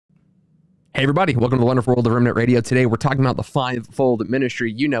Hey everybody, welcome to the wonderful world of Remnant Radio. Today we're talking about the fivefold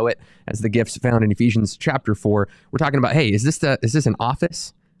ministry. You know it as the gifts found in Ephesians chapter 4. We're talking about, hey, is this an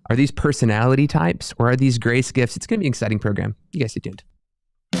office? Are these personality types or are these grace gifts? It's going to be an exciting program. You guys stay tuned.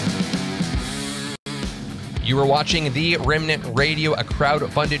 You are watching the Remnant Radio, a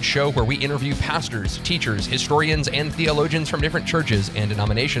crowd-funded show where we interview pastors, teachers, historians, and theologians from different churches and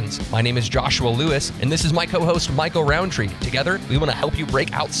denominations. My name is Joshua Lewis, and this is my co-host, Michael Roundtree. Together, we want to help you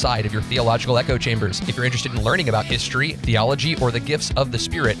break outside of your theological echo chambers. If you're interested in learning about history, theology, or the gifts of the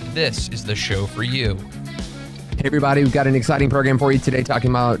Spirit, this is the show for you. Hey everybody, we've got an exciting program for you today talking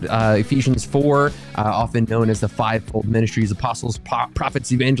about Ephesians 4, often known as the fivefold ministries, apostles,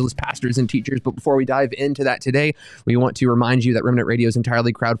 prophets, evangelists, pastors, and teachers. But before we dive into that today, we want to remind you that Remnant Radio is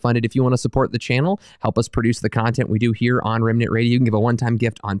entirely crowdfunded. If you want to support the channel, help us produce the content we do here on Remnant Radio, you can give a one-time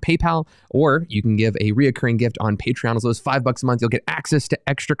gift on PayPal, or you can give a reoccurring gift on Patreon. As low as $5 a month, you'll get access to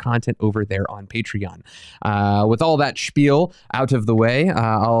extra content over there on Patreon. With all that spiel out of the way,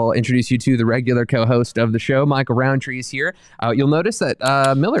 I'll introduce you to the regular co-host of the show, Michael Roundtree is here. You'll notice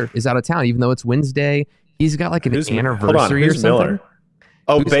that Miller is out of town, even though it's Wednesday. He's got like an anniversary or something. Miller?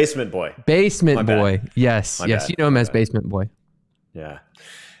 Oh, Who's Basement Boy. Basement Boy. Yes. My yes. bad. You know him as Basement Boy.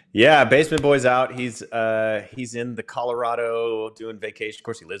 Yeah. Basement Boy's out. He's in the Colorado doing vacation. Of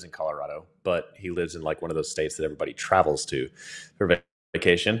course, he lives in Colorado, but he lives in like one of those states that everybody travels to for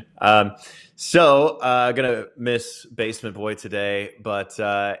vacation. So gonna miss Basement Boy today, but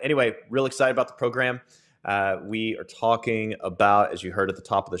anyway, real excited about the program. We are talking about, as you heard at the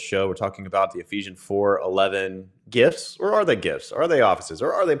top of the show, we're talking about the Ephesians 4:11 gifts. Or are they gifts? Are they offices?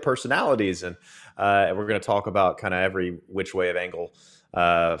 Or are they personalities? And we're going to talk about kind of every which way of angle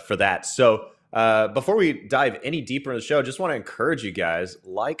for that. So before we dive any deeper in the show, just want to encourage you guys,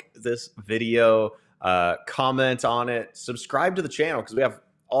 like this video, comment on it, subscribe to the channel, because we have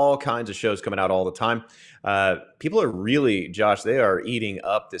all kinds of shows coming out all the time. People are really, Josh, they are eating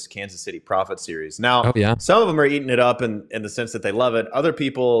up this Kansas City Prophet series. Now, Some of them are eating it up in the sense that they love it. Other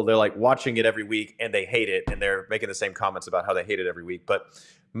people, they're like watching it every week and they hate it, and they're making the same comments about how they hate it every week. But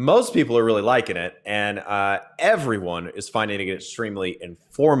most people are really liking it, and everyone is finding it extremely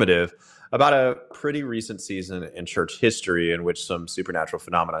informative about a pretty recent season in church history in which some supernatural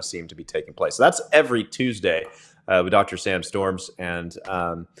phenomena seem to be taking place. So that's every Tuesday with Dr. Sam Storms. And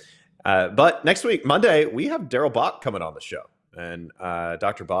but next week, Monday, we have Daryl Bach coming on the show. And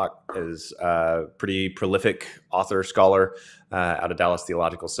Dr. Bach is a pretty prolific author, scholar out of Dallas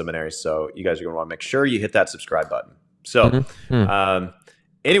Theological Seminary. So you guys are going to want to make sure you hit that subscribe button. So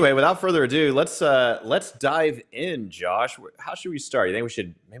anyway, without further ado, let's dive in, Josh. How should we start? You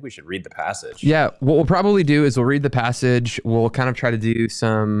think maybe we should read the passage? Yeah, what we'll probably do is we'll read the passage. We'll kind of try to do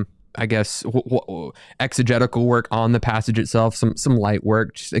some, I guess, exegetical work on the passage itself, some light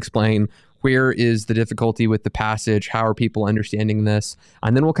work, just explain where is the difficulty with the passage, how are people understanding this,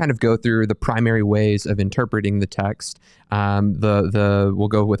 and then we'll kind of go through the primary ways of interpreting the text. We'll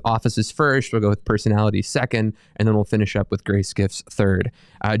go with offices first, we'll go with personality second, and then we'll finish up with grace gifts third.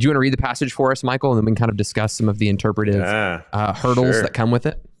 Do you want to read the passage for us, Michael, and then we can kind of discuss some of the interpretive hurdles that come with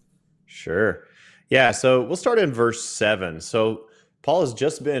it? Sure. Yeah, so we'll start in verse 7. So Paul has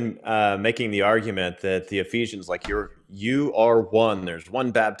just been making the argument that the Ephesians, like you are one. There's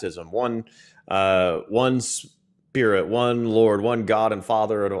one baptism, one Spirit, one Lord, one God and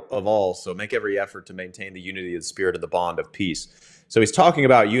Father of all. So make every effort to maintain the unity of the Spirit and the bond of peace. So he's talking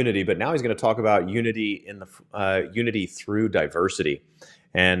about unity, but now he's going to talk about unity in the unity through diversity,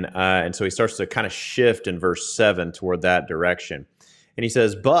 and so he starts to kind of shift in verse 7 toward that direction. And he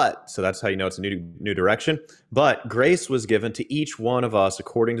says, so that's how you know it's a new direction. But grace was given to each one of us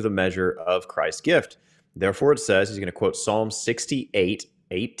according to the measure of Christ's gift. Therefore, it says, he's going to quote Psalm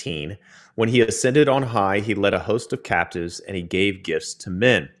 68:18. When he ascended on high, he led a host of captives and he gave gifts to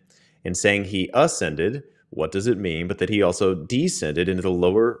men. In saying he ascended, what does it mean? But that he also descended into the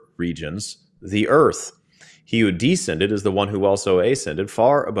lower regions, the earth. He who descended is the one who also ascended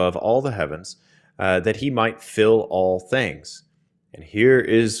far above all the heavens, that he might fill all things. And here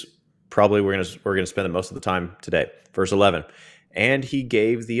is probably we're going to spend most of the time today. Verse 11. And he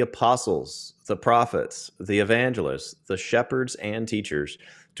gave the apostles, the prophets, the evangelists, the shepherds and teachers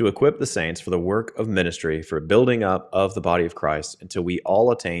to equip the saints for the work of ministry, for building up of the body of Christ, until we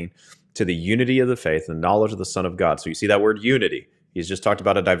all attain to the unity of the faith and knowledge of the Son of God. So you see that word unity. He's just talked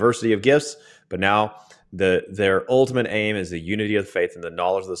about a diversity of gifts, but now their ultimate aim is the unity of the faith and the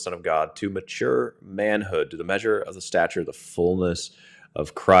knowledge of the Son of God, to mature manhood, to the measure of the stature of the fullness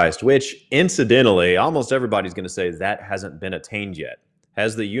of Christ, which incidentally, almost everybody's going to say that hasn't been attained yet.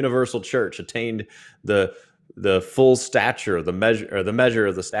 Has the universal church attained the the full stature, the measure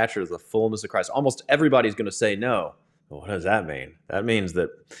of the stature of the fullness of Christ. Almost everybody's going to say no. Well, what does that mean? That means that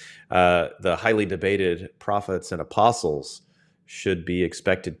the highly debated prophets and apostles should be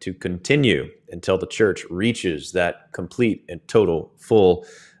expected to continue until the church reaches that complete and total full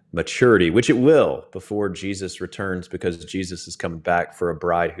maturity, which it will before Jesus returns, because Jesus is coming back for a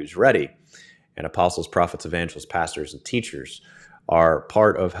bride who's ready. And apostles, prophets, evangelists, pastors, and teachers are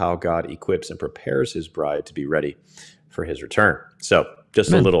part of how God equips and prepares his bride to be ready for his return. So just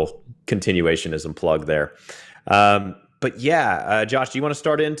Amen. A little continuationism plug there. But yeah, Josh, do you want to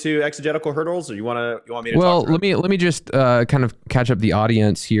start into exegetical hurdles, or you want me to talk through let me just kind of catch up the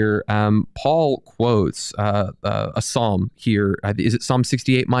audience here. Paul quotes a psalm here. Is it Psalm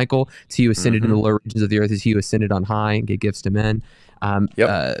 68, Michael? It's he who ascended in the lower regions of the earth is he who ascended on high and gave gifts to men.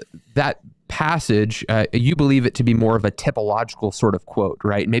 That passage, you believe it to be more of a typological sort of quote,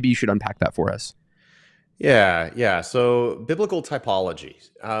 right? Maybe you should unpack that for us. Yeah. So biblical typology.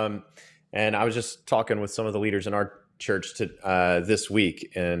 And I was just talking with some of the leaders in our church this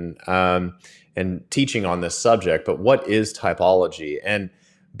week and teaching on this subject. But what is typology? And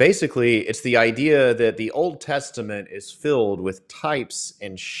basically, it's the idea that the Old Testament is filled with types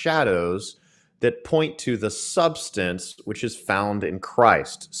and shadows that point to the substance which is found in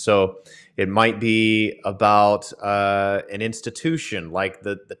Christ. So it might be about an institution like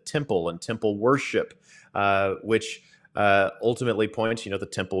the temple and temple worship, which ultimately points, the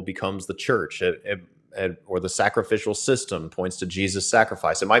temple becomes the church, or the sacrificial system points to Jesus'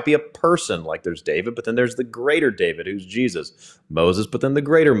 sacrifice. It might be a person, like there's David, but then there's the greater David, who's Jesus. Moses, but then the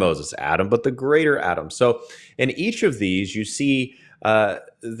greater Moses. Adam, but the greater Adam. So in each of these, you see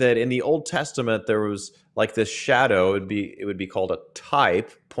that in the Old Testament, there was like this shadow. It would be called a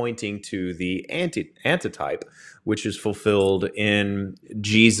type, pointing to the antitype, which is fulfilled in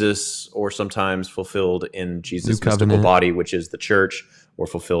Jesus, or sometimes fulfilled in Jesus' mystical body, which is the church, or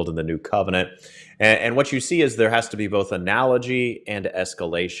fulfilled in the new covenant. And what you see is there has to be both analogy and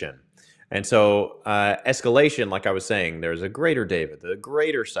escalation. And so escalation, like I was saying, there's a greater David, the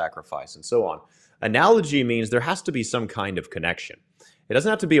greater sacrifice, and so on. Analogy means there has to be some kind of connection. It doesn't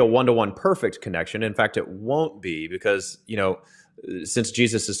have to be a one-to-one perfect connection. In fact, it won't be, because, since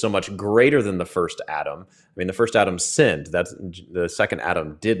Jesus is so much greater than the first Adam. The first Adam sinned. The second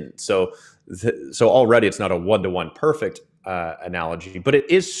Adam didn't. So already it's not a one-to-one perfect analogy, but it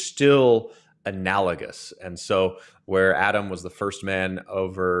is still analogous. And so where Adam was the first man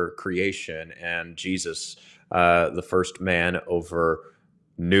over creation, and Jesus the first man over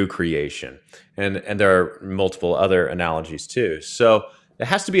new creation, and there are multiple other analogies too. So it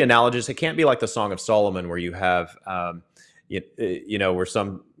has to be analogous. It can't be like the Song of Solomon, where you have where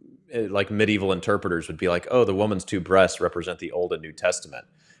some like medieval interpreters would be like, oh, the woman's two breasts represent the Old and New Testament.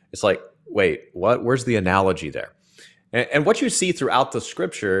 It's like, wait, what? Where's the analogy there? And what you see throughout the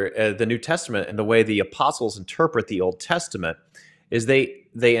Scripture, the New Testament, and the way the apostles interpret the Old Testament, is they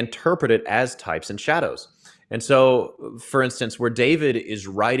interpret it as types and shadows. And so, for instance, where David is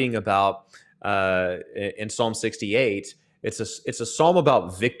writing about in Psalm 68, it's a psalm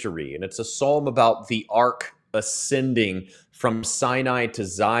about victory, and it's a psalm about the ark ascending from Sinai to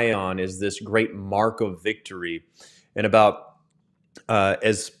Zion is this great mark of victory, and about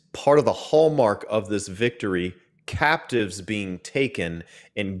as part of the hallmark of this victory, captives being taken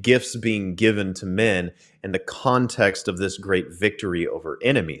and gifts being given to men in the context of this great victory over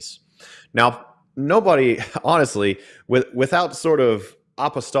enemies. Now, nobody, honestly, without sort of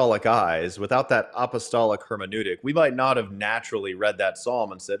apostolic eyes, without that apostolic hermeneutic, we might not have naturally read that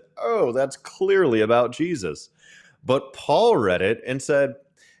psalm and said, oh, that's clearly about Jesus. But Paul read it and said,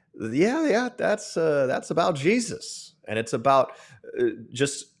 yeah, that's about Jesus. And it's about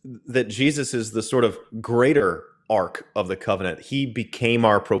just that Jesus is the sort of greater ark of the covenant. He became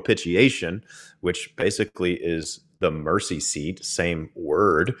our propitiation, which basically is the mercy seat, same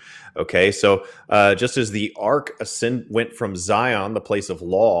word. Okay, so just as the ark went from Zion, the place of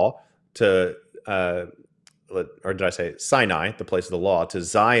law, to or did I say Sinai, the place of the law, to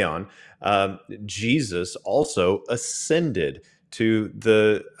Zion, Jesus also ascended to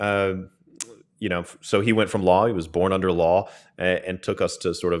the so he went from law, he was born under law, and took us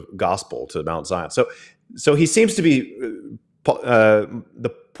to sort of gospel, to Mount Zion. So he seems to be,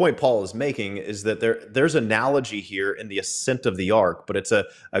 the point Paul is making is that there's analogy here in the ascent of the ark, but it's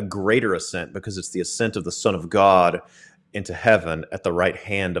a greater ascent, because it's the ascent of the Son of God into heaven at the right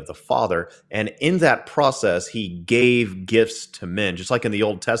hand of the Father. And in that process, he gave gifts to men. Just like in the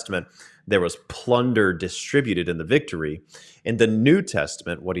Old Testament, there was plunder distributed in the victory. In the New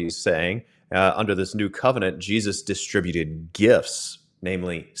Testament, what he's saying, under this new covenant, Jesus distributed gifts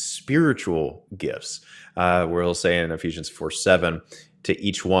namely spiritual gifts, where he'll say in Ephesians 4:7, to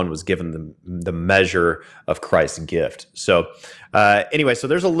each one was given the measure of Christ's gift. So anyway, so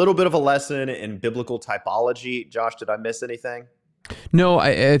there's a little bit of a lesson in biblical typology. Josh, did I miss anything? No,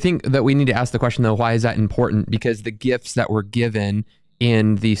 I think that we need to ask the question, though, why is that important? Because the gifts that were given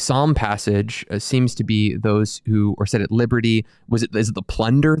in the Psalm passage seems to be those who are set at liberty. Is it the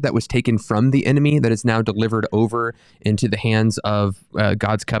plunder that was taken from the enemy that is now delivered over into the hands of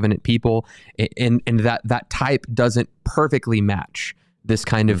God's covenant people? And that type doesn't perfectly match this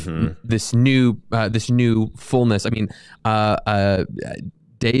kind of this new fullness. I mean,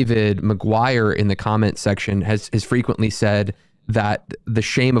 David McGuire in the comment section has frequently said that the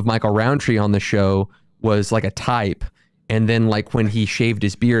shame of Michael Rowntree on the show was like a type, and then like when he shaved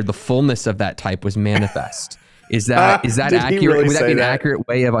his beard, the fullness of that type was manifest. Is that accurate? Really Would that be an accurate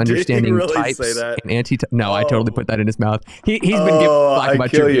way of understanding really types and anti? No, I totally put that in his mouth. He's been giving talk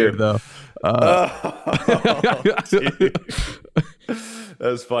about your beard though.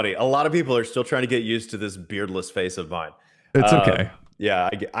 That's funny. A lot of people are still trying to get used to this beardless face of mine. It's okay. Yeah,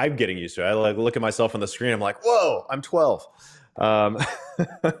 I'm getting used to it. I like look at myself on the screen. I'm like, whoa, I'm 12.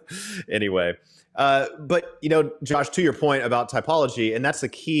 Anyway, but Josh, to your point about typology, and that's the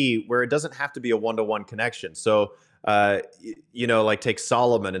key where it doesn't have to be a one-to-one connection. So, like take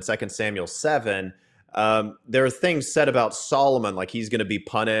Solomon in 2 Samuel 7. There are things said about Solomon, like he's going to be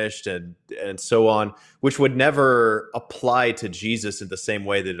punished and so on, which would never apply to Jesus in the same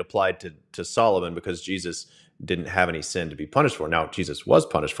way that it applied to Solomon, because Jesus didn't have any sin to be punished for. Now, Jesus was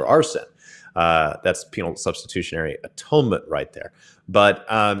punished for our sin. That's penal substitutionary atonement right there. But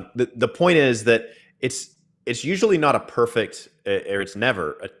the point is that it's usually not a perfect, or it's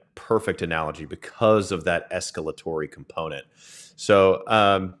never a perfect analogy because of that escalatory component.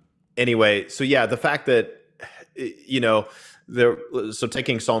 So anyway, so yeah, the fact that, so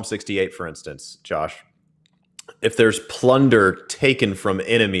taking Psalm 68, for instance, Josh, if there's plunder taken from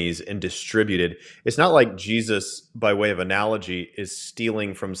enemies and distributed, it's not like Jesus, by way of analogy, is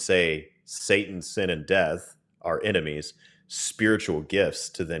stealing from, say, Satan, sin, and death, our enemies, spiritual gifts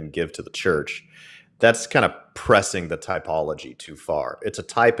to then give to the church. That's kind of pressing the typology too far. It's a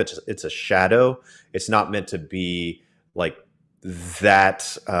type, it's a shadow. It's not meant to be like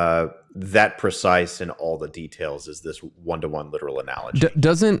that precise in all the details as this one-to-one literal analogy.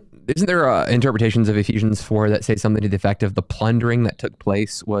 Isn't there interpretations of Ephesians 4 that say something to the effect of the plundering that took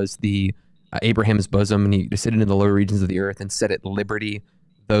place was the Abraham's bosom, and he descended into the lower regions of the earth and set at liberty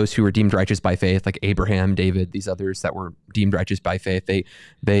those who were deemed righteous by faith, like Abraham, David, these others that were deemed righteous by faith.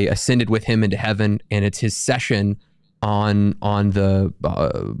 They ascended with him into heaven, and it's his session on the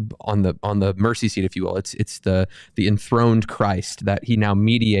mercy seat, if you will. It's the enthroned Christ that he now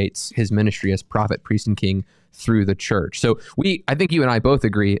mediates his ministry as prophet, priest, and king through the church. So I think you and I both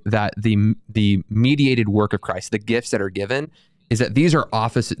agree that the mediated work of Christ, the gifts that are given, is that these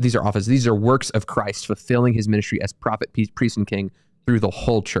are works of Christ fulfilling his ministry as prophet, priest, and king through the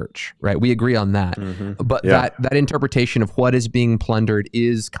whole church, right? We agree on that. But Yeah. that interpretation of what is being plundered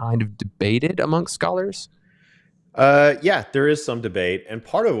is kind of debated amongst scholars. Yeah, there is some debate, and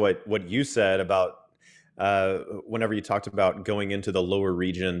part of what you said about whenever you talked about going into the lower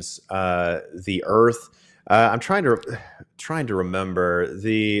regions, the earth. I'm trying to remember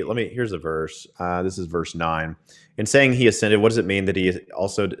here's a verse. This is verse 9. In saying he ascended, what does it mean that he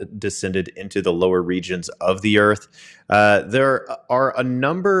also descended into the lower regions of the earth? There are a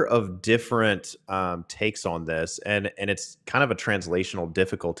number of different takes on this, and it's kind of a translational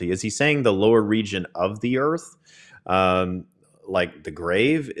difficulty. Is he saying the lower region of the earth, like the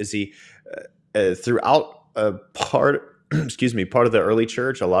grave? Is he throughout part of the early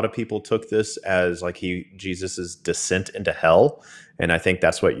church? A lot of people took this as like Jesus's descent into hell, and I think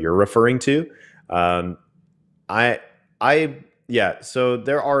that's what you're referring to. So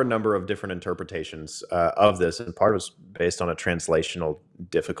there are a number of different interpretations of this, and part was based on a translational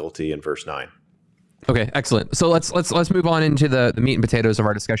difficulty in verse 9. Okay, excellent. So let's move on into the meat and potatoes of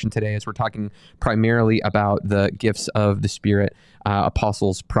our discussion today, as we're talking primarily about the gifts of the Spirit,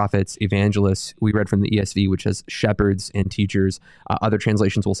 apostles, prophets, evangelists. We read from the ESV, which has shepherds and teachers. Other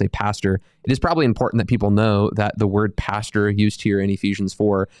translations will say pastor. It is probably important that people know that the word pastor used here in Ephesians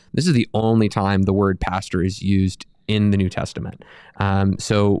 4, this is the only time the word pastor is used in the New Testament.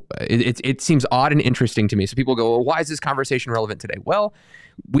 So it seems odd and interesting to me. So people go, well, why is this conversation relevant today? Well,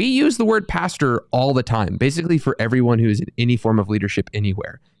 we use the word pastor all the time, basically for everyone who is in any form of leadership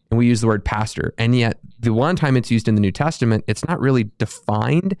anywhere. And we use the word pastor. And yet the one time it's used in the New Testament, it's not really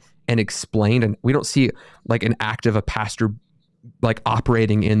defined and explained. And we don't see like an act of a pastor like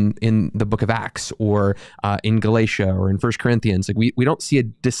operating in the book of Acts or in Galatia or in First Corinthians. Like we don't see a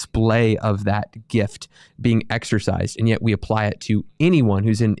display of that gift being exercised, and yet we apply it to anyone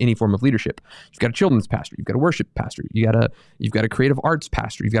who's in any form of leadership. You've got a children's pastor, you've got a worship pastor, you've got a creative arts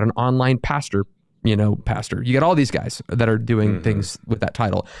pastor, you've got an online pastor, pastor. You got all these guys that are doing things with that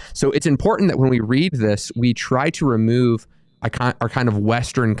title. So it's important that when we read this, we try to remove our kind of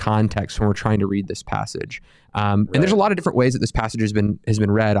Western context when we're trying to read this passage. And there's a lot of different ways that this passage has been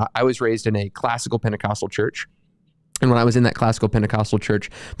read. I was raised in a classical Pentecostal church. And when I was in that classical Pentecostal church,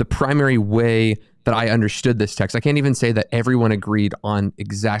 the primary way that I understood this text, I can't even say that everyone agreed on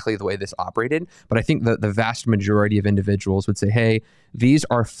exactly the way this operated, but I think that the vast majority of individuals would say, hey, these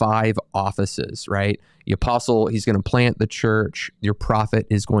are 5 offices, right? The apostle, he's going to plant the church. Your prophet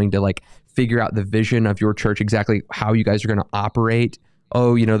is going to like figure out the vision of your church, exactly how you guys are going to operate.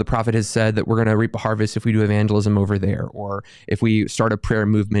 Oh, the prophet has said that we're going to reap a harvest if we do evangelism over there, or if we start a prayer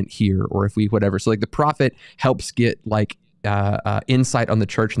movement here, or if we whatever. So like the prophet helps get like insight on the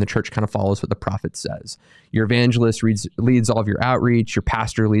church, and the church kind of follows what the prophet says. Your evangelist leads all of your outreach. Your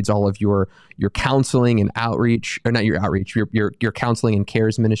pastor leads all of your counseling and outreach, or not your outreach, your counseling and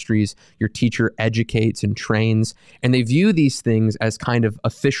cares ministries. Your teacher educates and trains, and they view these things as kind of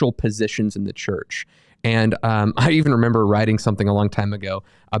official positions in the church. And I even remember writing something a long time ago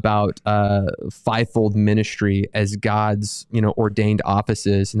about fivefold ministry as God's, ordained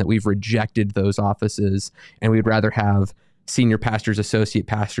offices, and that we've rejected those offices, and we'd rather have senior pastors, associate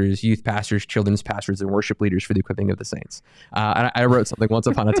pastors, youth pastors, children's pastors, and worship leaders for the equipping of the saints. And I wrote something once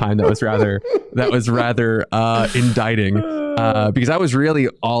upon a time that was rather indicting, because I was really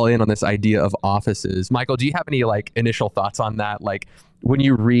all in on this idea of offices. Michael, do you have any like initial thoughts on that? Like when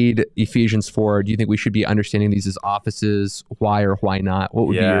you read Ephesians 4, do you think we should be understanding these as offices? Why or why not? What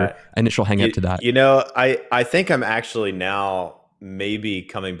would be your initial hang up to that? I think I'm actually now maybe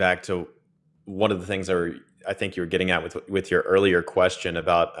coming back to one of the things I think you were getting at with your earlier question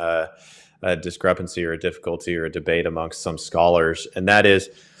about a discrepancy or a difficulty or a debate amongst some scholars, and that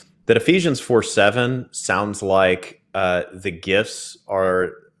is that Ephesians 4:7 sounds like the gifts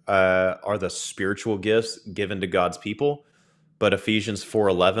are the spiritual gifts given to God's people, but Ephesians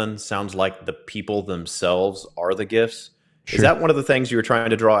 4:11 sounds like the people themselves are the gifts. Sure. Is that one of the things you were trying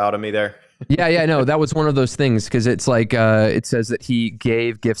to draw out of me there? Yeah, no, that was one of those things, because it's like it says that he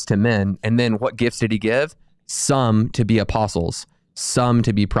gave gifts to men, and then what gifts did he give? Some to be apostles, some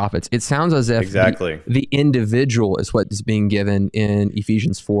to be prophets. It sounds as if the individual is what is being given in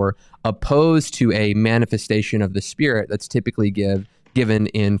Ephesians 4, opposed to a manifestation of the Spirit that's typically given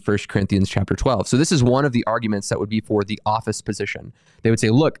in 1 Corinthians chapter 12. So this is one of the arguments that would be for the office position. They would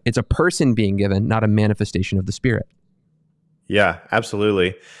say, look, it's a person being given, not a manifestation of the Spirit. Yeah,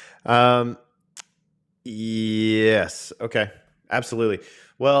 absolutely. Yes. Okay. Absolutely.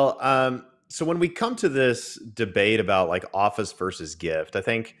 Well, so when we come to this debate about like office versus gift, I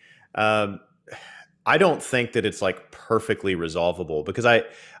think, I don't think that it's like perfectly resolvable, because I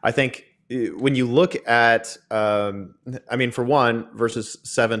think when you look at, for one, verses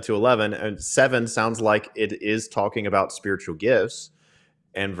 7 to 11, and 7 sounds like it is talking about spiritual gifts,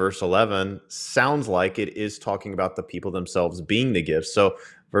 and verse 11 sounds like it is talking about the people themselves being the gifts. So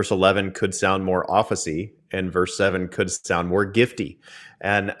verse 11 could sound more office-y, and verse 7 could sound more gifty.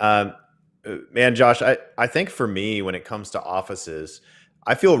 And man, Josh, I think for me, when it comes to offices,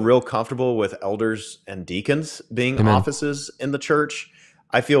 I feel real comfortable with elders and deacons being Amen. Offices in the church.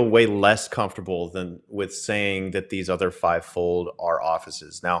 I feel way less comfortable than with saying that these other fivefold are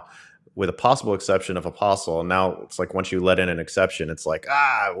offices. Now, with a possible exception of apostle, now it's like once you let in an exception, it's like,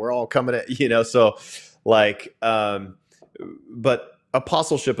 we're all coming at, so like, but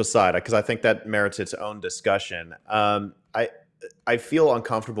apostleship aside, because I think that merits its own discussion. I feel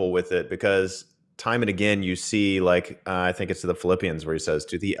uncomfortable with it because time and again you see, like, I think it's to the Philippians where he says,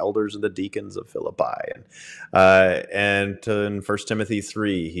 to the elders and the deacons of Philippi, and in 1 Timothy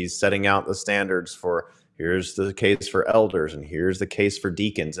 3, he's setting out the standards for here's the case for elders and here's the case for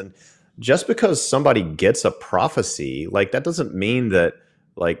deacons. And just because somebody gets a prophecy, like that doesn't mean that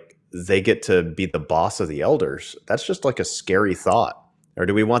like they get to be the boss of the elders. That's just like a scary thought. Or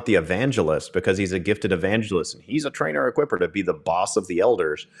do we want the evangelist, because he's a gifted evangelist and he's a trainer equipper, to be the boss of the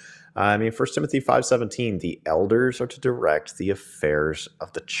elders? 1 Timothy 5:17, the elders are to direct the affairs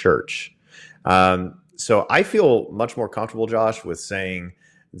of the church. So I feel much more comfortable, Josh, with saying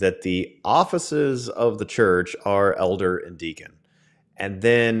that the offices of the church are elder and deacon. And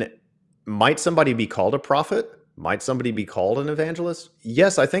then might somebody be called a prophet? Might somebody be called an evangelist?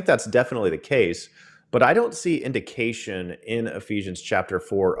 Yes, I think that's definitely the case. But I don't see indication in Ephesians chapter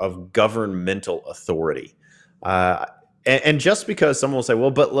 4 of governmental authority. And just because someone will say,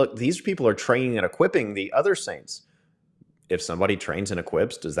 well, but look, these people are training and equipping the other saints. If somebody trains and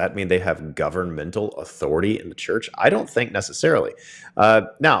equips, does that mean they have governmental authority in the church? I don't think necessarily.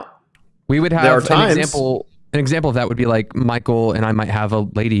 Now, we would there are have times, an example of that would be like Michael and I might have a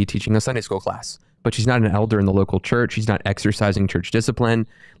lady teaching a Sunday school class, but she's not an elder in the local church. She's not exercising church discipline.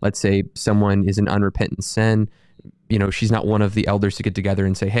 Let's say someone is in unrepentant sin. You know, she's not one of the elders to get together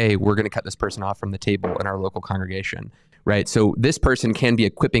and say, hey, we're going to cut this person off from the table in our local congregation, right? So this person can be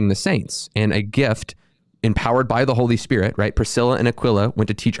equipping the saints, and a gift empowered by the Holy Spirit, right? Priscilla and Aquila went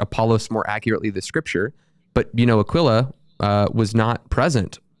to teach Apollos more accurately the scripture, but, you know, Aquila was not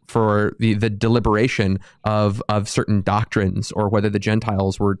present for the deliberation of certain doctrines, or whether the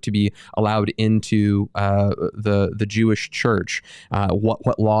Gentiles were to be allowed into the Jewish church,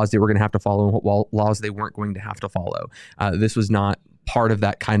 what laws they were going to have to follow and what laws they weren't going to have to follow. This was not part of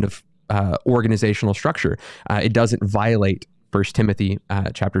that kind of organizational structure. It doesn't violate 1 Timothy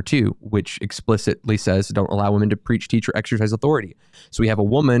chapter 2, which explicitly says, don't allow women to preach, teach, or exercise authority. So we have a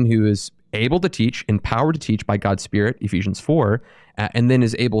woman who is able to teach, empowered to teach by God's Spirit, Ephesians 4, and then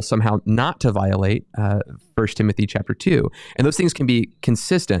is able somehow not to violate 1 Timothy chapter 2. And those things can be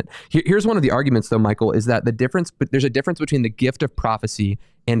consistent. Here's one of the arguments, though, Michael, is that there's a difference between the gift of prophecy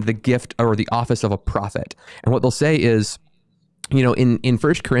and the gift or the office of a prophet. And what they'll say is, you know, in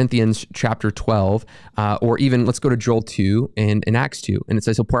 1 Corinthians chapter 12, or even let's go to Joel 2 and in Acts 2, and it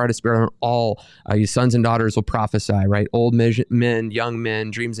says he'll pour out his spirit on all, your sons and daughters will prophesy, right? Old men, young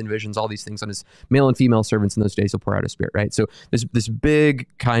men, dreams and visions, all these things on his male and female servants in those days he'll pour out his spirit, right? So there's this big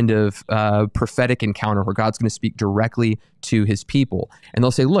kind of prophetic encounter where God's going to speak directly to his people. And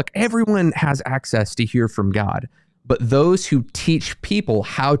they'll say, look, everyone has access to hear from God. But those who teach people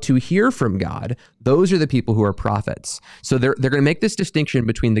how to hear from God, those are the people who are prophets. So they're going to make this distinction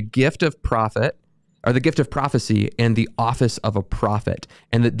between the gift of prophet, or the gift of prophecy, and the office of a prophet.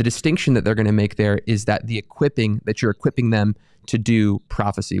 And the distinction that they're going to make there is that the equipping, that you're equipping them to do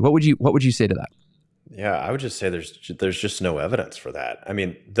prophecy. What would you say to that? Yeah, I would just say there's just no evidence for that. I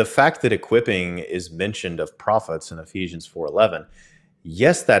mean, the fact that equipping is mentioned of prophets in Ephesians 4:11,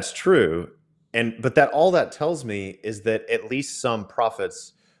 yes, that's true. But all that tells me is that at least some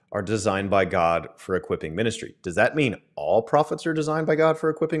prophets are designed by God for equipping ministry. Does that mean all prophets are designed by God for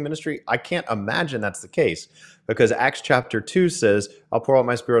equipping ministry? I can't imagine that's the case, because Acts chapter 2 says, I'll pour out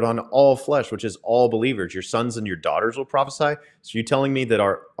my spirit on all flesh, which is all believers. Your sons and your daughters will prophesy. So you telling me that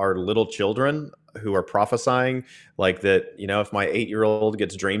our little children who are prophesying, like that, you know, if my 8-year-old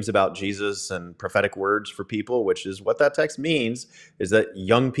gets dreams about Jesus and prophetic words for people, which is what that text means, is that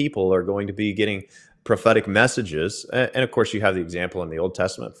young people are going to be getting prophetic messages. And of course, you have the example in the Old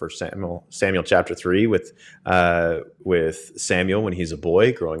Testament for Samuel chapter 3 with Samuel when he's a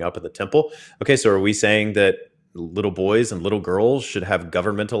boy growing up in the temple. Okay, so are we saying that little boys and little girls should have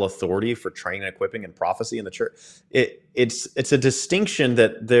governmental authority for training and equipping and prophecy in the church? It's a distinction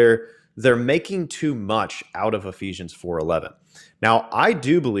that they're making too much out of Ephesians 4:11. Now, I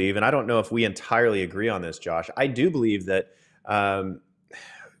do believe, and I don't know if we entirely agree on this, Josh, I do believe that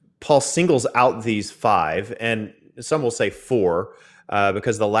Paul singles out these 5, and some will say 4,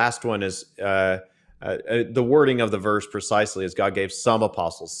 because the last one is the wording of the verse precisely is God gave some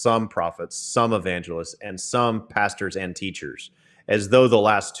apostles, some prophets, some evangelists, and some pastors and teachers, as though the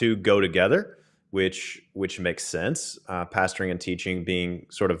last 2 go together, which makes sense, pastoring and teaching being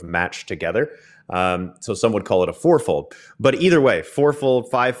sort of matched together. So some would call it a 4-fold. But either way, 4-fold,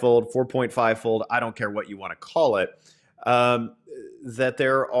 5-fold, 4.5-fold, I don't care what you want to call it, that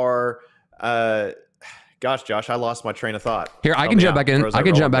there are... Gosh, Josh, I lost my train of thought. Here, I can jump back in. I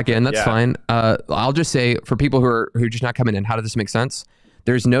can jump back in. That's fine. I'll just say, for people who are just not coming in, how does this make sense?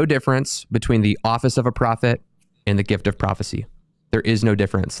 There's no difference between the office of a prophet and the gift of prophecy. There is no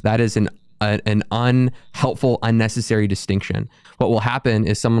difference. That is an unhelpful, unnecessary distinction. What will happen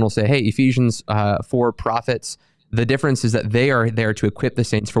is someone will say, hey, Ephesians 4 prophets, the difference is that they are there to equip the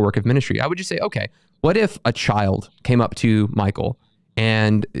saints for work of ministry. I would just say, okay, what if a child came up to Michael,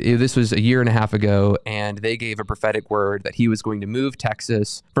 and this was 1.5 years ago, and they gave a prophetic word that he was going to move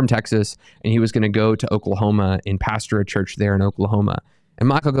from Texas, and he was going to go to Oklahoma and pastor a church there in Oklahoma. And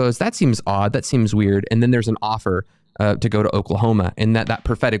Michael goes, that seems odd, that seems weird. And then there's an offer to go to Oklahoma, and that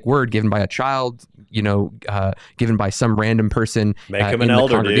prophetic word given by a child, given by some random person make him in an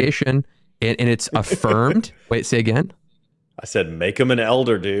elder, the congregation, and it's affirmed. Wait, say again. I said, make him an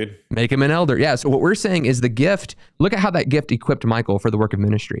elder, dude. Make him an elder. Yeah. So what we're saying is the gift, look at how that gift equipped Michael for the work of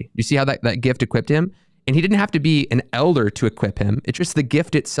ministry. You see how that gift equipped him? And he didn't have to be an elder to equip him. It's just the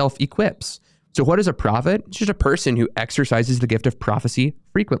gift itself equips. So what is a prophet? It's just a person who exercises the gift of prophecy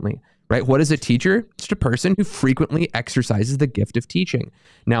frequently, right? What is a teacher? Just a person who frequently exercises the gift of teaching.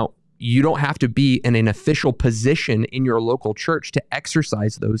 Now, you don't have to be in an official position in your local church to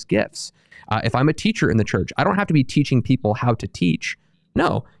exercise those gifts. If I'm a teacher in the church, I don't have to be teaching people how to teach.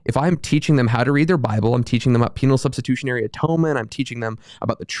 No, if I'm teaching them how to read their Bible, I'm teaching them about penal substitutionary atonement, I'm teaching them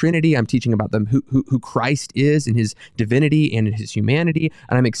about the Trinity, I'm teaching about them who Christ is in his divinity and in his humanity,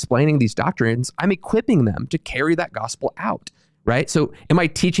 and I'm explaining these doctrines, I'm equipping them to carry that gospel out, right? So am I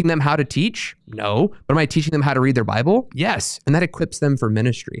teaching them how to teach? No. But am I teaching them how to read their Bible? Yes. And that equips them for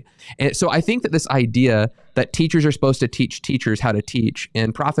ministry. And so I think that this idea that teachers are supposed to teach teachers how to teach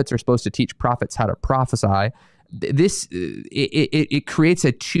and prophets are supposed to teach prophets how to prophesy, it creates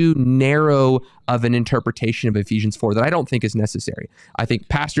a too narrow of an interpretation of Ephesians 4 that I don't think is necessary. I think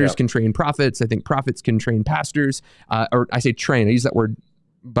pastors can train prophets. I think prophets can train pastors. Or I say train, I use that word,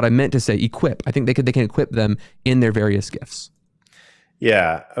 but I meant to say equip. I think they can equip them in their various gifts.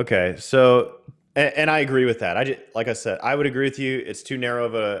 Yeah. Okay. So, and I agree with that. Like I said, I would agree with you. It's too narrow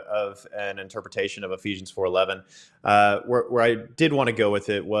of an interpretation of Ephesians 4:11. Where I did want to go with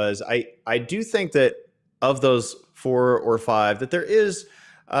it was I do think that of those 4 or 5, that there is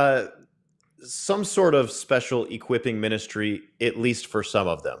some sort of special equipping ministry, at least for some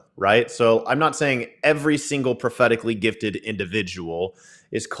of them, right? So I'm not saying every single prophetically gifted individual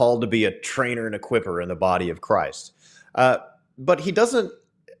is called to be a trainer and equipper in the body of Christ. But he doesn't,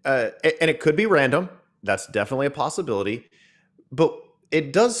 and it could be random. That's definitely a possibility. But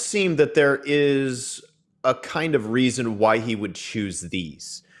it does seem that there is a kind of reason why he would choose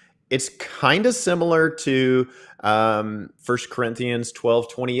these. It's kind of similar to 1 Corinthians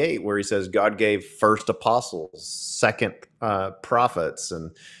 12:28, where he says God gave first apostles, second prophets,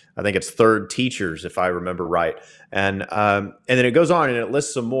 and I think it's third teachers, if I remember right. And then it goes on and it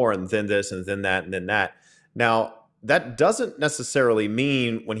lists some more, and then this, and then that, and then that. Now, that doesn't necessarily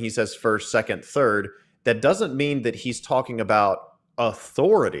mean when he says first, second, third, that doesn't mean that he's talking about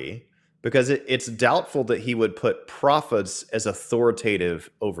authority, because it's doubtful that he would put prophets as authoritative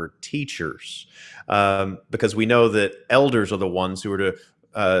over teachers, because we know that elders are the ones who are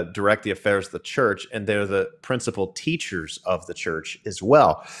to direct the affairs of the church, and they're the principal teachers of the church as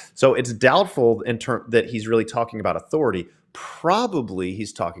well. So it's doubtful that he's really talking about authority. Probably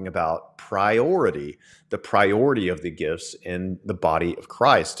he's talking about priority, the priority of the gifts in the body of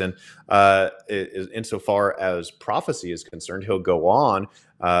Christ. And insofar as prophecy is concerned, he'll go on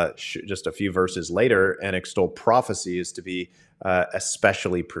just a few verses later and extol prophecy as to be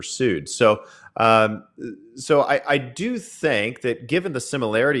especially pursued. So I do think that given the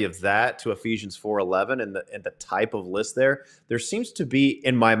similarity of that to Ephesians 4:11 and the type of list there seems to be,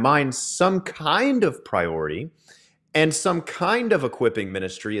 in my mind, some kind of priority and some kind of equipping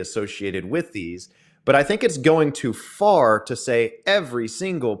ministry associated with these. But I think it's going too far to say every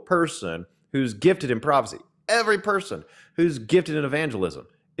single person who's gifted in prophecy, every person who's gifted in evangelism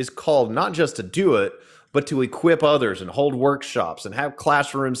is called not just to do it, but to equip others and hold workshops and have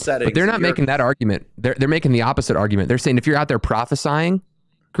classroom settings. But they're not making that argument. They're making the opposite argument. They're saying if you're out there prophesying,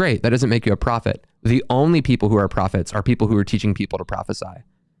 great, that doesn't make you a prophet. The only people who are prophets are people who are teaching people to prophesy.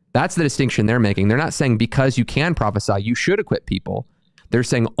 That's the distinction they're making. They're not saying because you can prophesy, you should equip people. They're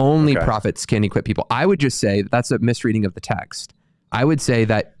saying only prophets can equip people. I would just say that's a misreading of the text. I would say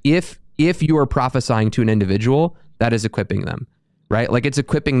that if you are prophesying to an individual, that is equipping them, right? Like it's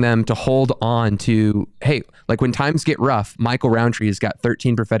equipping them to hold on to, hey, like when times get rough, Michael Rowntree has got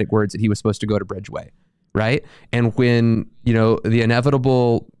 13 prophetic words that he was supposed to go to Bridgeway, right? And when, the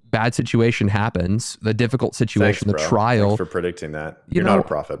inevitable bad situation happens, the difficult situation, the trial. Thanks for predicting that. You're not a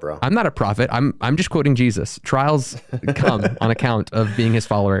prophet, bro. I'm not a prophet. I'm just quoting Jesus. Trials come on account of being his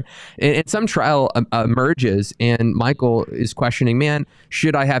follower. And some trial emerges and Michael is questioning, man,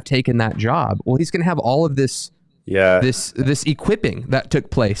 should I have taken that job? Well, he's going to have all of this, this equipping that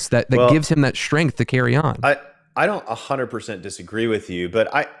took place that gives him that strength to carry on. I don't 100% disagree with you, but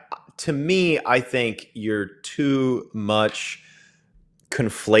to me, I think you're too much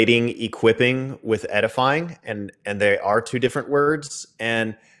conflating equipping with edifying, and they are two different words.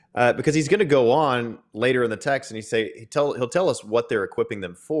 And because he's going to go on later in the text and he'll tell us what they're equipping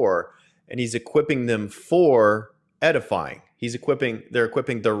them for, and he's equipping them for edifying. They're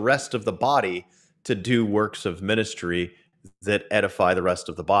equipping the rest of the body to do works of ministry that edify the rest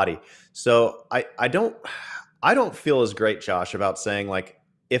of the body. So I don't feel as great, Josh, about saying like,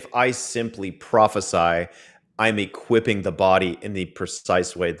 if I simply prophesy, I'm equipping the body in the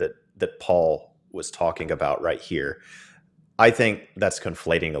precise way that Paul was talking about right here. I think that's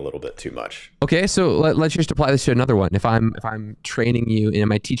conflating a little bit too much. Okay, so let's just apply this to another one. If I'm training you and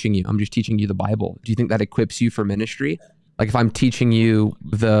am I teaching you, I'm just teaching you the Bible. Do you think that equips you for ministry? Like if I'm teaching you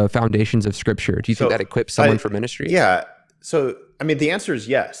the foundations of Scripture, do you think that equips someone for ministry? Yeah. So, I mean, the answer is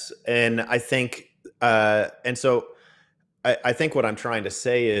yes. And I think, I think what I'm trying to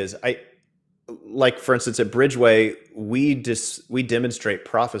say is like, for instance, at Bridgeway, we demonstrate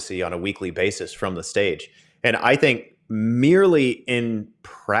prophecy on a weekly basis from the stage. And I think merely in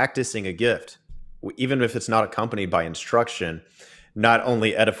practicing a gift, even if it's not accompanied by instruction, not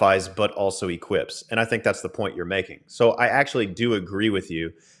only edifies, but also equips. And I think that's the point you're making. So I actually do agree with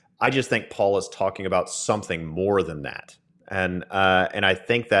you. I just think Paul is talking about something more than that. And I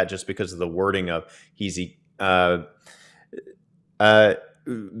think that just because of the wording of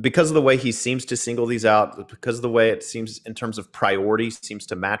because of the way he seems to single these out, because of the way it seems in terms of priority seems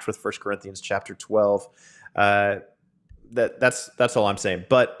to match with 1 Corinthians chapter 12. That's all I'm saying.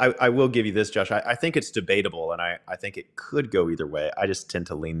 But I will give you this, Josh. I think it's debatable, and I think it could go either way. I just tend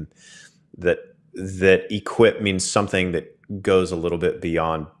to lean that equip means something that goes a little bit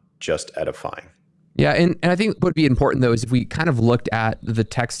beyond just edifying. Yeah, and I think what would be important, though, is if we kind of looked at the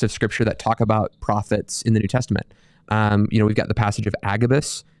text of Scripture that talk about prophets in the New Testament. We've got the passage of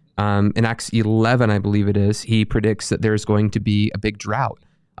Agabus. In Acts 11, I believe it is, he predicts that there's going to be a big drought.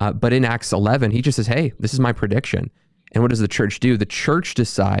 But in Acts 11, he just says, hey, this is my prediction. And what does the church do? The church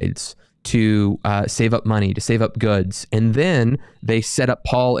decides to save up money, to save up goods. And then they set up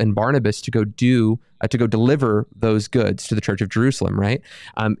Paul and Barnabas to go deliver those goods to the church of Jerusalem, right?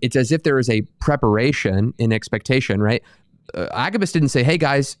 It's as if there is a preparation in expectation, right? Agabus didn't say, hey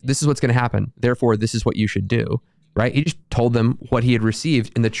guys, this is what's going to happen. Therefore, this is what you should do. Right? He just told them what he had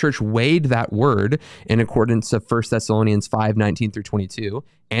received, and the church weighed that word in accordance of 1 Thessalonians 5:19 through 22,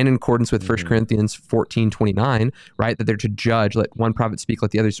 and in accordance with 1 Corinthians 14:29, right? That they're to judge, let one prophet speak,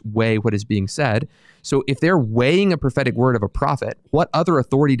 let the others weigh what is being said. So if they're weighing a prophetic word of a prophet, what other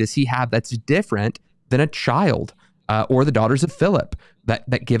authority does he have that's different than a child or the daughters of Philip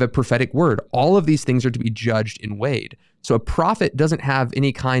that give a prophetic word? All of these things are to be judged and weighed. So a prophet doesn't have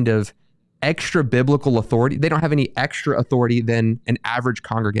any kind of extra biblical authority. They don't have any extra authority than an average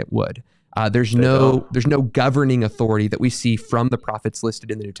congregant would. There's no governing authority that we see from the prophets listed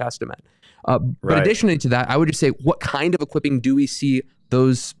in the New Testament. But additionally to that, I would just say, what kind of equipping do we see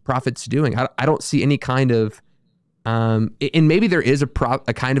those prophets doing? I don't see any kind of, and maybe there is a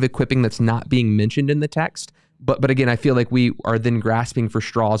kind of equipping that's not being mentioned in the text. But again, I feel like we are then grasping for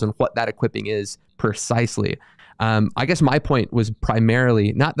straws on what that equipping is precisely. I guess my point was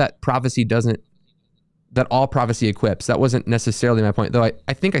primarily not that that all prophecy equips. That wasn't necessarily my point, though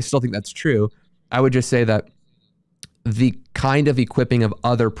I think I still think that's true. I would just say that the kind of equipping of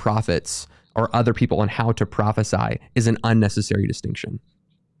other prophets or other people on how to prophesy is an unnecessary distinction.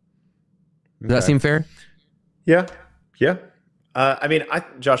 Does that seem fair? Yeah.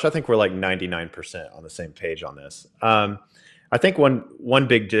 Josh, I think we're like 99% on the same page on this. I think one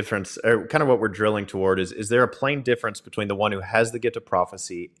big difference, or kind of what we're drilling toward, is there a plain difference between the one who has the gift of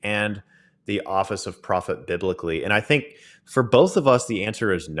prophecy and the office of prophet biblically? And I think for both of us, the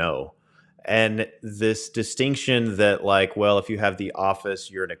answer is no. And this distinction that, like, well, if you have the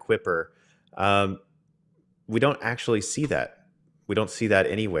office, you're an equipper, we don't actually see that. We don't see that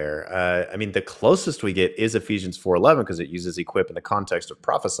anywhere. The closest we get is Ephesians 4:11, because it uses equip in the context of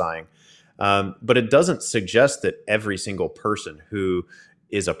prophesying. But it doesn't suggest that every single person who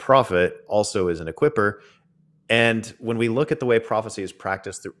is a prophet also is an equipper. And when we look at the way prophecy is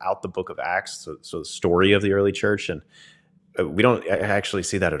practiced throughout the book of Acts, so the story of the early church, and we don't actually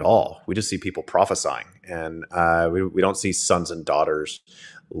see that at all. We just see people prophesying, and we don't see sons and daughters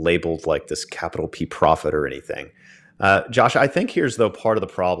labeled like this capital P prophet or anything. Josh, I think here's, though, part of the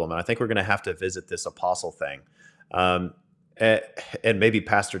problem, and I think we're going to have to visit this apostle thing. And maybe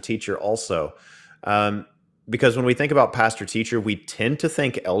pastor teacher also, because when we think about pastor teacher, we tend to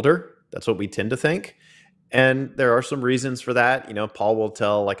think elder. That's what we tend to think. And there are some reasons for that. Paul will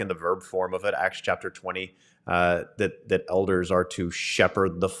tell, like in the verb form of it, Acts chapter 20, that elders are to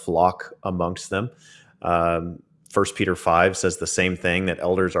shepherd the flock amongst them. 1 Peter 5 says the same thing, that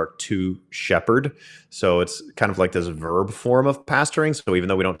elders are to shepherd. So it's kind of like this verb form of pastoring. So even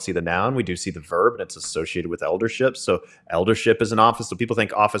though we don't see the noun, we do see the verb, and it's associated with eldership. So eldership is an office. So people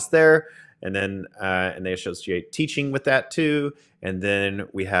think office there, and then and they associate teaching with that too. And then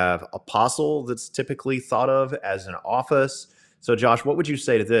we have apostle that's typically thought of as an office. So Josh, what would you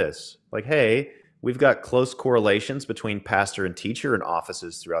say to this? Like, hey, we've got close correlations between pastor and teacher and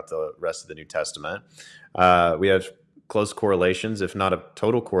offices throughout the rest of the New Testament. We have close correlations, if not a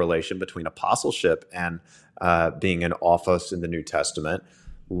total correlation, between apostleship and being an office in the New Testament.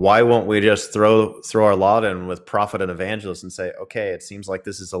 Why won't we just throw our lot in with prophet and evangelist and say, okay, it seems like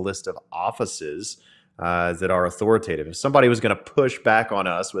this is a list of offices. that are authoritative. If somebody was going to push back on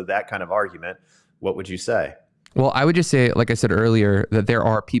us with that kind of argument, what would you say? Well, I would just say, like I said earlier, that there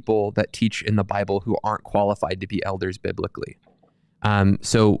are people that teach in the Bible who aren't qualified to be elders biblically.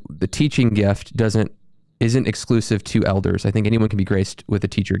 So the teaching gift isn't exclusive to elders. I think anyone can be graced with a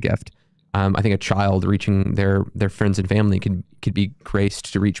teacher gift. I think a child reaching their friends and family could be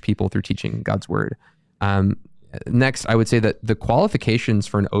graced to reach people through teaching God's word. Next, I would say that the qualifications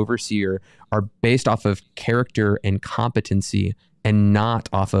for an overseer are based off of character and competency and not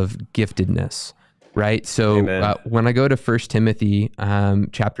off of giftedness, right? So when I go to 1 Timothy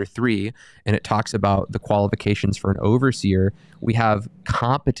chapter 3, and it talks about the qualifications for an overseer, we have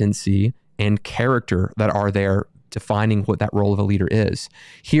competency and character that are there defining what that role of a leader is.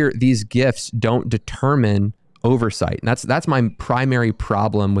 Here, these gifts don't determine oversight. And that's my primary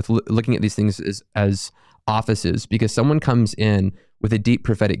problem with looking at these things as offices, because someone comes in with a deep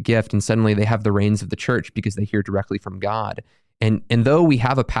prophetic gift and suddenly they have the reins of the church because they hear directly from God. And though we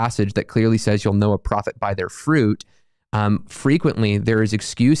have a passage that clearly says you'll know a prophet by their fruit, frequently there is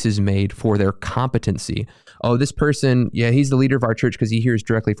excuses made for their competency. Oh, this person, yeah, he's the leader of our church because he hears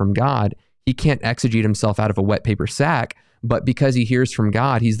directly from God. He can't exegete himself out of a wet paper sack, but because he hears from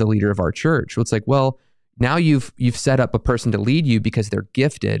God, he's the leader of our church. So it's like, well, now you've set up a person to lead you because they're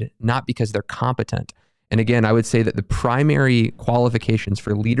gifted, not because they're competent. And again, I would say that the primary qualifications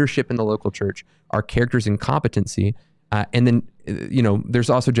for leadership in the local church are characters and competency. And then, there's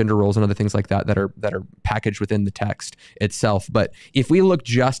also gender roles and other things like that are packaged within the text itself. But if we look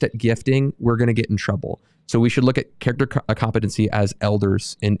just at gifting, we're going to get in trouble. So we should look at character competency as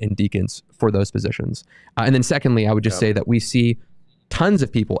elders and deacons for those positions. And then secondly, I would just say that we see tons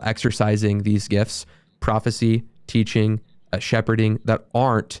of people exercising these gifts, prophecy, teaching, shepherding, that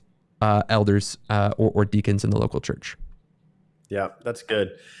aren't elders or deacons in the local church. Yeah, that's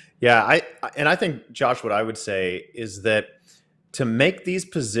good. Yeah, I think, Josh, what I would say is that to make these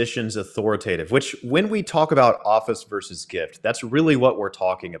positions authoritative, which when we talk about office versus gift, that's really what we're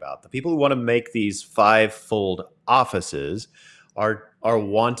talking about. The people who want to make these fivefold offices are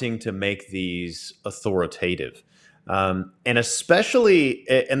wanting to make these authoritative. And especially,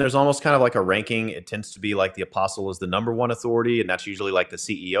 and there's almost kind of like a ranking. It tends to be like the apostle is the number one authority, and that's usually like the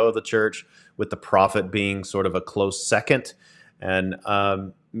CEO of the church, with the prophet being sort of a close second. And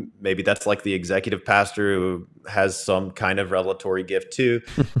maybe that's like the executive pastor who has some kind of revelatory gift too.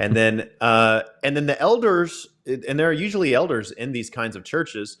 And then the elders, and there are usually elders in these kinds of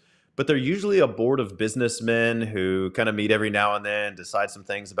churches, but they're usually a board of businessmen who kind of meet every now and then, decide some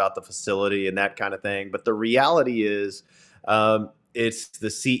things about the facility and that kind of thing. But the reality is it's the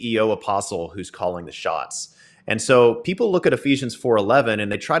CEO apostle who's calling the shots. And so people look at Ephesians 4:11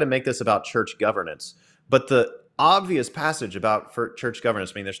 and they try to make this about church governance. But the obvious passage about church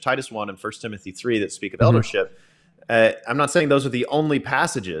governance, I mean, there's Titus 1 and 1 Timothy 3 that speak of eldership. I'm not saying those are the only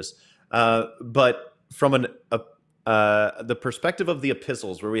passages, but from the perspective of the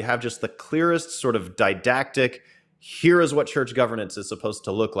epistles, where we have just the clearest sort of didactic, here is what church governance is supposed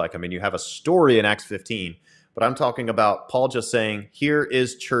to look like. I mean, you have a story in Acts 15, but I'm talking about Paul just saying, here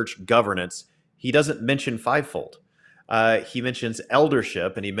is church governance. He doesn't mention fivefold. He mentions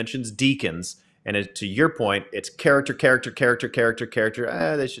eldership and he mentions deacons. And to your point, it's character.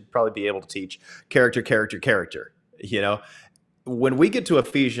 They should probably be able to teach character. When we get to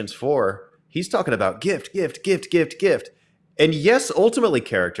Ephesians 4, he's talking about gift. And yes, ultimately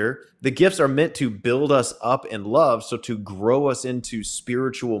character. The gifts are meant to build us up in love, so to grow us into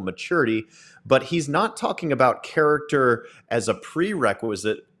spiritual maturity. But he's not talking about character as a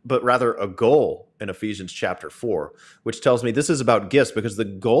prerequisite, but rather a goal in Ephesians chapter 4, which tells me this is about gifts, because the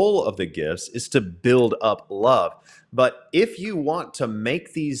goal of the gifts is to build up love. But if you want to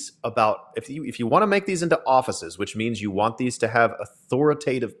make these if you want to make these into offices, which means you want these to have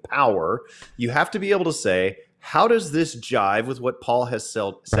authoritative power, you have to be able to say, how does this jive with what Paul has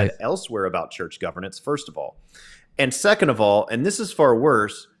said elsewhere about church governance, first of all? And second of all, and this is far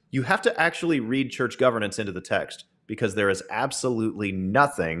worse, you have to actually read church governance into the text, because there is absolutely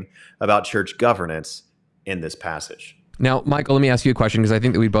nothing about church governance in this passage. Now, Michael, let me ask you a question, because I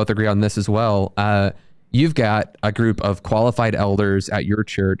think that we both agree on this as well. You've got a group of qualified elders at your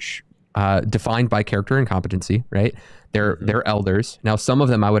church, defined by character and competency, right? They're elders. Now, some of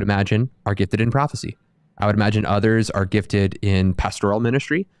them, I would imagine, are gifted in prophecy. I would imagine others are gifted in pastoral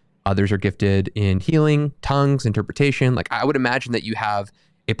ministry. Others are gifted in healing, tongues, interpretation. Like, I would imagine that you have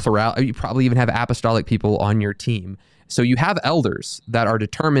a plurality. You probably even have apostolic people on your team. So you have elders that are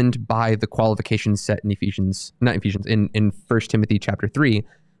determined by the qualifications set in in 1 Timothy chapter 3.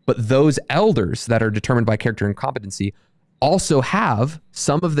 But those elders that are determined by character and competency also have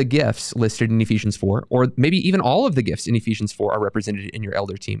some of the gifts listed in Ephesians 4, or maybe even all of the gifts in Ephesians 4 are represented in your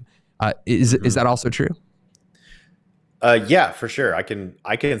elder team. Is that also true? Yeah, for sure. I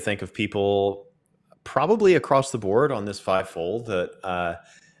can think of people probably across the board on this fivefold that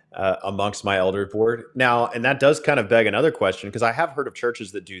amongst my elder board now, and that does kind of beg another question, because I have heard of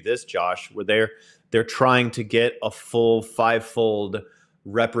churches that do this, Josh, where they're trying to get a full fivefold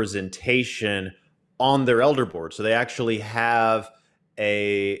representation on their elder board, so they actually have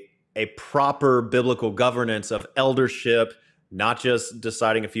a proper biblical governance of eldership, not just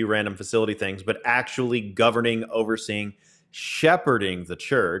deciding a few random facility things, but actually governing, overseeing, shepherding the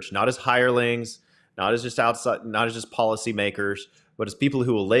church, not as hirelings, not as just outside, not as just policymakers, but as people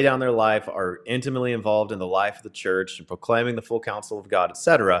who will lay down their life, are intimately involved in the life of the church and proclaiming the full counsel of God,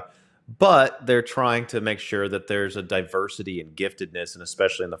 etc. But they're trying to make sure that there's a diversity and giftedness, and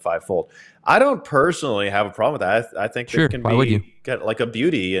especially in the fivefold. I don't personally have a problem with that. I think there can be like a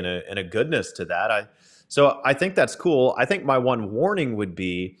beauty and a goodness to that. So I think that's cool. I think my one warning would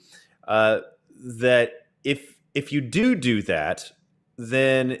be that if you do that,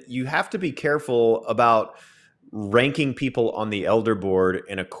 then you have to be careful about ranking people on the elder board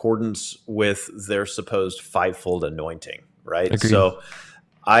in accordance with their supposed fivefold anointing, right? Agreed. So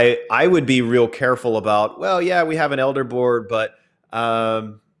I would be real careful about, well, yeah, we have an elder board, but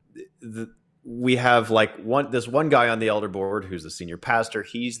we have like this one guy on the elder board who's the senior pastor.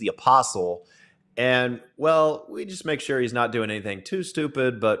 He's the apostle. And, well, we just make sure he's not doing anything too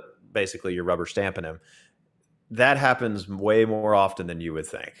stupid, but basically you're rubber stamping him. That happens way more often than you would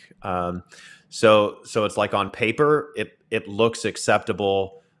think. So it's like on paper, it looks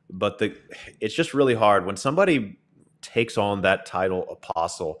acceptable, but it's just really hard when somebody takes on that title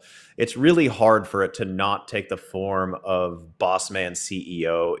apostle. It's really hard for it to not take the form of boss man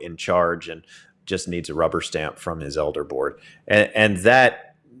CEO in charge and just needs a rubber stamp from his elder board. And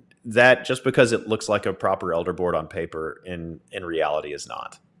that just because it looks like a proper elder board on paper, in reality is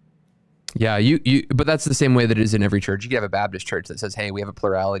not. Yeah, but that's the same way that it is in every church. You can have a Baptist church that says, hey, we have a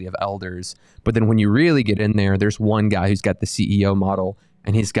plurality of elders. But then when you really get in there, there's one guy who's got the CEO model,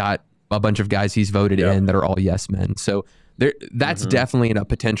 and he's got a bunch of guys he's voted in that are all yes men. So that's definitely a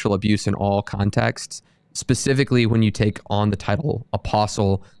potential abuse in all contexts, specifically when you take on the title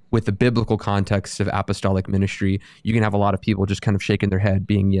apostle with the biblical context of apostolic ministry. You can have a lot of people just kind of shaking their head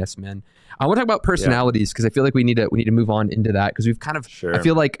being yes men. I want to talk about personalities, because I feel like we need to move on into that, because we've kind of, I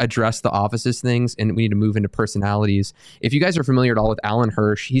feel like, addressed the offices things, and we need to move into personalities. If you guys are familiar at all with Alan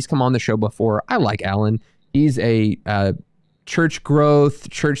Hirsh, he's come on the show before. I like Alan. He's a church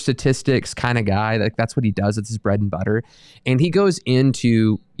growth, church statistics kind of guy. Like, that's what he does. It's his bread and butter. And he goes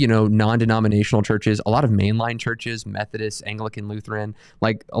into, non-denominational churches, a lot of mainline churches, Methodist, Anglican, Lutheran,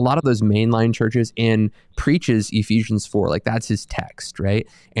 like a lot of those mainline churches, and preaches Ephesians 4. Like, that's his text, right?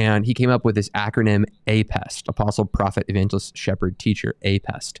 And he came up with this acronym APEST, Apostle, Prophet, Evangelist, Shepherd, Teacher,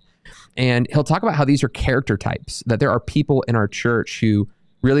 APEST. And he'll talk about how these are character types, that there are people in our church who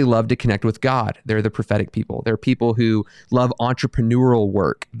really love to connect with God. They're the prophetic people. There are people who love entrepreneurial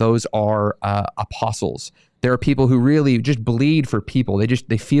work. Those are apostles. There are people who really just bleed for people.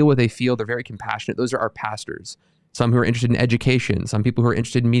 They feel what they feel. They're very compassionate. Those are our pastors. Some who are interested in education. Some people who are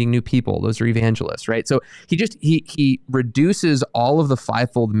interested in meeting new people. Those are evangelists, right? So he reduces all of the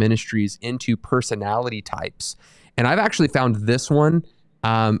fivefold ministries into personality types. And I've actually found this one.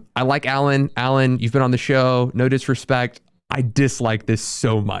 I like Alan. Alan, you've been on the show. No disrespect. I dislike this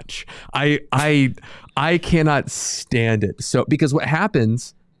so much. I cannot stand it. So, because what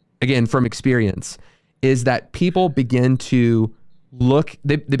happens, again, from experience, is that people begin to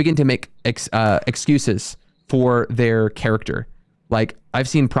they begin to make excuses for their character. Like, I've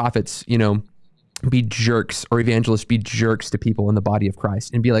seen prophets, be jerks, or evangelists be jerks to people in the body of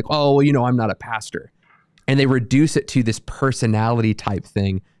Christ, and be like, oh, well, I'm not a pastor. And they reduce it to this personality type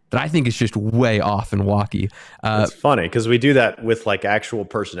thing that I think is just way off and wacky. It's funny because we do that with like actual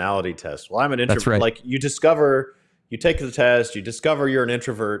personality tests. Well, I'm an introvert. That's right. Like, you take the test, you discover you're an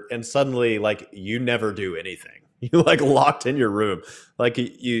introvert, and suddenly, like, you never do anything. You're like locked in your room. Like,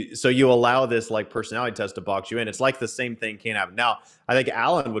 so you allow this like personality test to box you in. It's like the same thing can't happen. Now, I think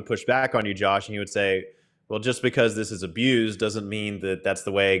Alan would push back on you, Josh, and he would say, well, just because this is abused doesn't mean that that's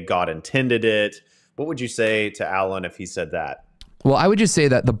the way God intended it. What would you say to Alan if he said that? Well, I would just say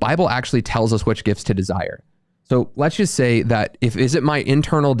that the Bible actually tells us which gifts to desire. So let's just say that is it my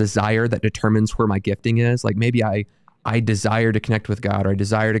internal desire that determines where my gifting is? Like, maybe I I desire to connect with God, or I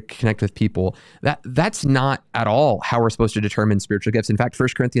desire to connect with people. That's not at all how we're supposed to determine spiritual gifts. In fact, 1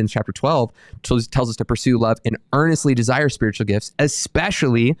 Corinthians chapter 12 tells us to pursue love and earnestly desire spiritual gifts,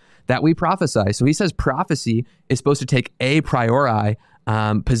 especially that we prophesy. So he says prophecy is supposed to take a priori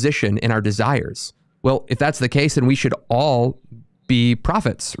position in our desires. Well, if that's the case, then we should all be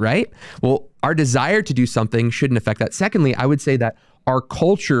prophets, right? Well, our desire to do something shouldn't affect that. Secondly, I would say that our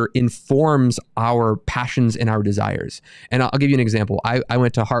culture informs our passions and our desires. And I'll give you an example. I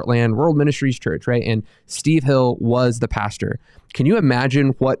went to Heartland World Ministries Church, right? And Steve Hill was the pastor. Can you imagine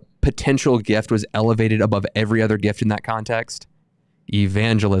what potential gift was elevated above every other gift in that context?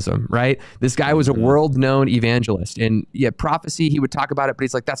 Evangelism, right? This guy was a world-known evangelist, and prophecy, he would talk about it, but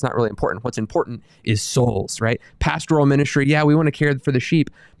he's like, that's not really important. What's important is souls, right? Pastoral ministry, we want to care for the sheep,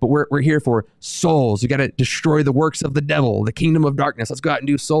 but we're here for souls. You got to destroy the works of the devil, the kingdom of darkness. Let's go out and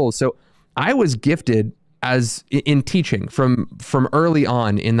do souls. So I was gifted as in teaching from early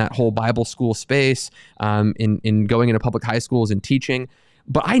on in that whole Bible school space, in going into public high schools and teaching.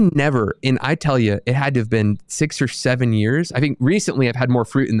 But I never, and I tell you, it had to have been 6 or 7 years. I think recently I've had more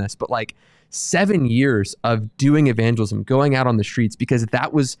fruit in this, but like 7 years of doing evangelism, going out on the streets, because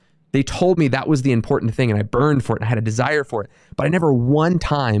they told me that was the important thing, and I burned for it, and I had a desire for it. But I never one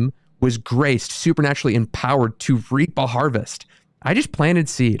time was graced, supernaturally empowered to reap a harvest. I just planted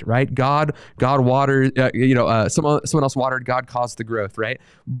seed, right? God watered, someone else watered, God caused the growth, right?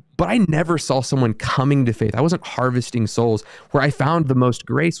 But I never saw someone coming to faith. I wasn't harvesting souls. Where I found the most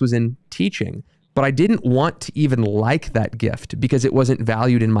grace was in teaching, but I didn't want to even like that gift because it wasn't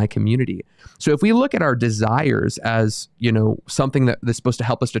valued in my community. So if we look at our desires as, something that's supposed to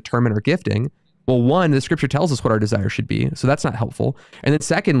help us determine our gifting, well, one, the scripture tells us what our desires should be, so that's not helpful. And then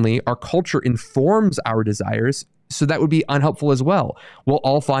secondly, our culture informs our desires, so that would be unhelpful as well. We'll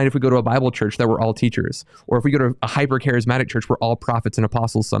all find if we go to a Bible church that we're all teachers, or if we go to a hyper charismatic church, we're all prophets and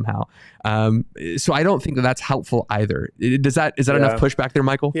apostles somehow. So I don't think that that's helpful either. Is that enough pushback there,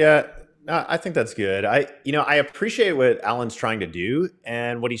 Michael? Yeah, I think that's good. I appreciate what Alan's trying to do,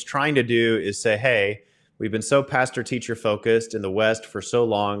 and what he's trying to do is say, hey, we've been so pastor teacher focused in the West for so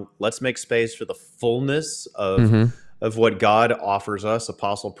long. Let's make space for the fullness of what God offers us: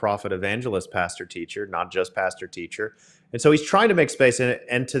 apostle, prophet, evangelist, pastor, teacher, not just pastor, teacher. And so he's trying to make space in it.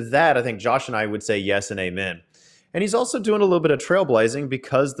 And to that, I think Josh and I would say yes and amen. And he's also doing a little bit of trailblazing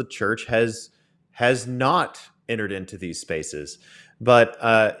because the church has not entered into these spaces, but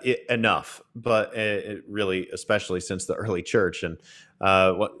enough. But it really, especially since the early church. And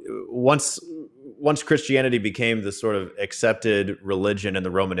once Christianity became the sort of accepted religion in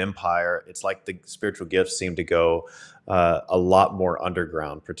the Roman Empire, it's like the spiritual gifts seem to go a lot more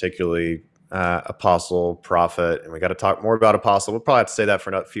underground, particularly apostle, prophet. And we got to talk more about apostle. We'll probably have to say that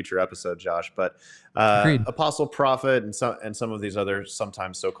for a future episode, Josh. But apostle, prophet, and some of these other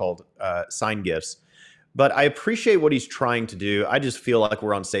sometimes so-called sign gifts. But I appreciate what he's trying to do. I just feel like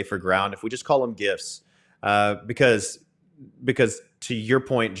we're on safer ground if we just call them gifts, because to your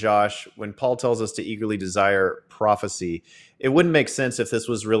point, Josh, when Paul tells us to eagerly desire prophecy, it wouldn't make sense if this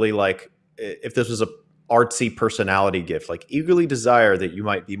was really if this was a artsy personality gift, like eagerly desire that you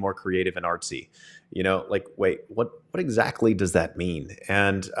might be more creative and artsy, wait, what exactly does that mean?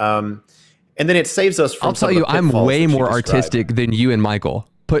 And then it saves us from. I'll tell you, I'm way more artistic than you and Michael.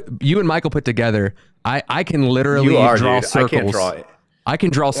 You and Michael put together, I can literally draw circles. I can't draw it. I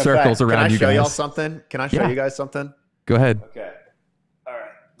can draw circles around you guys. Can I show y'all something? Can I show you guys something? Go ahead. Okay. All right.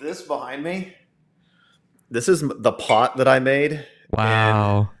 This behind me, this is the pot that I made.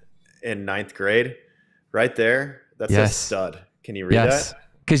 Wow. In ninth grade. Right there. That says stud. Can you read that?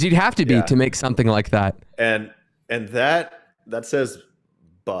 Because you'd have to be to make something like that. And that says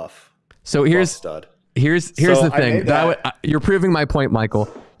buff. So here's stud. Here's the thing. You're proving my point, Michael.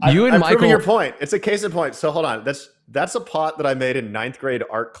 I'm proving your point. It's a case in point. So hold on. That's a pot that I made in ninth grade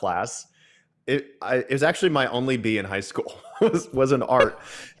art class. It was actually my only B in high school. was in art,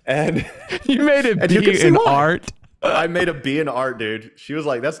 and you made a B in art. I made a B in art, dude. She was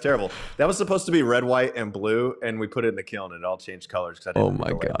like, "That's terrible." That was supposed to be red, white, and blue, and we put it in the kiln, and it all changed colors. Oh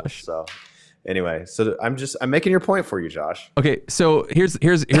my gosh! So anyway, so I'm making your point for you, Josh. Okay, so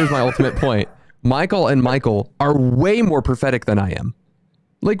here's my ultimate point. Michael and Michael are way more prophetic than I am.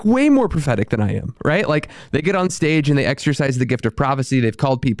 Like way more prophetic than I am, right? Like they get on stage and they exercise the gift of prophecy. They've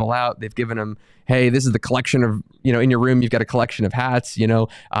called people out. They've given them, hey, this is the collection of, in your room, you've got a collection of hats,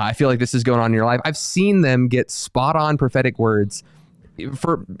 I feel like this is going on in your life. I've seen them get spot on prophetic words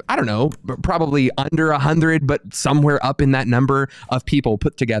for, I don't know, probably under 100, but somewhere up in that number of people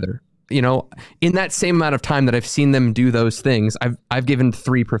put together. in that same amount of time that I've seen them do those things, I've given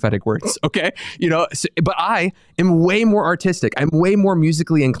 3 prophetic words. Okay. But I am way more artistic. I'm way more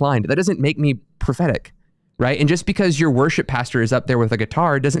musically inclined. That doesn't make me prophetic. Right. And just because your worship pastor is up there with a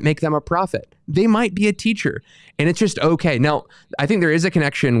guitar doesn't make them a prophet. They might be a teacher, and it's just okay. Now, I think there is a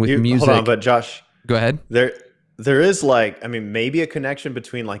connection with music. Hold on, but Josh, go ahead. There is maybe a connection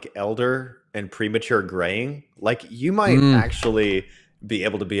between like elder and premature graying. Like you might actually be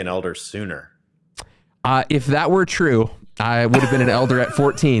able to be an elder sooner. If that were true, I would have been an elder at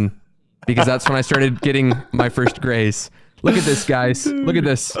 14 because that's when I started getting my first grays. Look at this, guys. Look at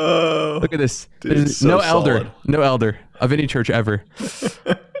this. Look at this. Dude, so no solid. elder of any church ever.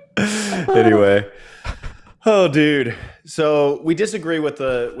 Anyway. Oh, dude. So we disagree with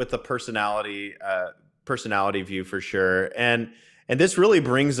the personality view for sure. And this really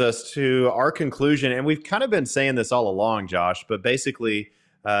brings us to our conclusion. And we've kind of been saying this all along, Josh, but basically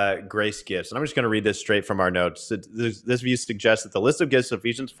grace gifts. And I'm just going to read this straight from our notes. This view suggests that the list of gifts of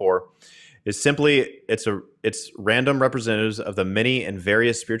Ephesians 4 is simply it's random representatives of the many and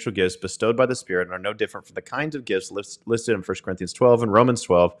various spiritual gifts bestowed by the Spirit and are no different from the kinds of gifts listed in 1 Corinthians 12 and Romans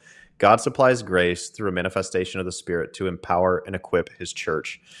 12. God supplies grace through a manifestation of the Spirit to empower and equip his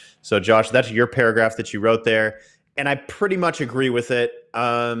church. So Josh, that's your paragraph that you wrote there, and I pretty much agree with it,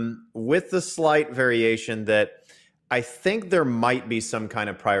 with the slight variation that I think there might be some kind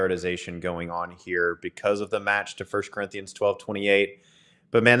of prioritization going on here because of the match to 1 Corinthians 12:28.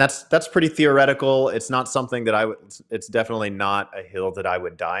 But man, that's pretty theoretical. It's not something that it's definitely not a hill that I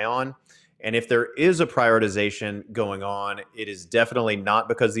would die on. And if there is a prioritization going on, it is definitely not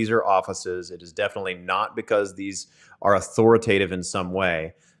because these are offices. It is definitely not because these are authoritative in some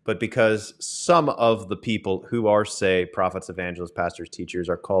way, but because some of the people who are, say, prophets, evangelists, pastors, teachers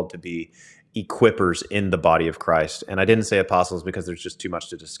are called to be equippers in the body of Christ. And I didn't say apostles because there's just too much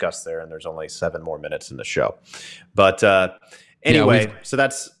to discuss there, and there's only 7 more minutes in the show. But anyway, so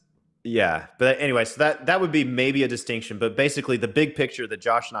that would be maybe a distinction, but basically the big picture that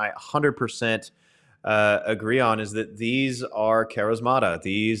Josh and I 100% agree on is that these are charismata.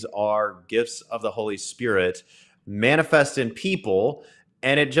 These are gifts of the Holy Spirit manifest in people,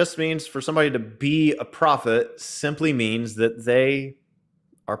 and it just means for somebody to be a prophet simply means that they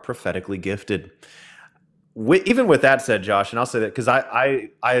are prophetically gifted. Even with that said, Josh, and I'll say that because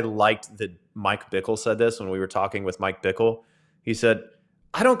I liked that Mike Bickle said this when we were talking with Mike Bickle. He said,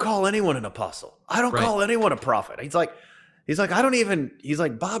 I don't call anyone an apostle. I don't call anyone a prophet. He's like,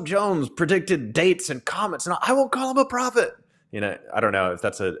 Bob Jones predicted dates and comets, and I won't call him a prophet. I don't know if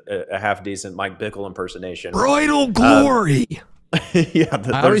that's a half decent Mike Bickle impersonation. Bridal glory. Yeah.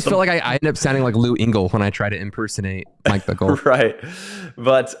 I always feel like I end up sounding like Lou Engle when I try to impersonate Mike Bickle. Right.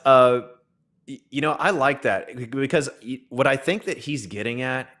 But, I like that because what I think that he's getting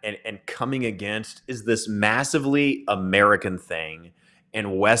at and coming against is this massively American thing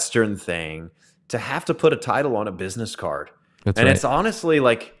and Western thing to have to put a title on a business card. That's right. It's honestly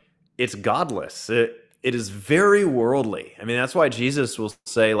like, it's godless. It is very worldly. I mean, that's why Jesus will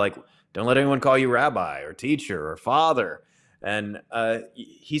say, like, don't let anyone call you rabbi or teacher or father. And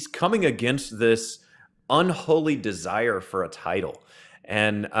he's coming against this unholy desire for a title.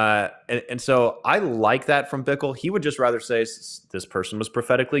 And so I like that from Bickle. He would just rather say this person was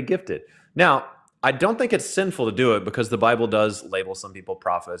prophetically gifted. Now, I don't think it's sinful to do it because the Bible does label some people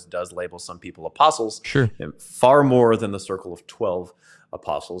prophets, does label some people apostles. Sure. And far more than the circle of 12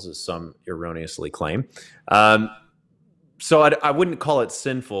 apostles, as some erroneously claim. So I wouldn't call it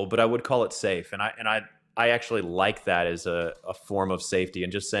sinful, but I would call it safe. And I actually like that as a form of safety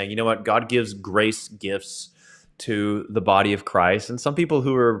and just saying, you know what, God gives grace gifts to the body of Christ. And some people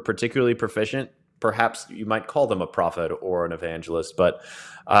who are particularly proficient, perhaps you might call them a prophet or an evangelist, but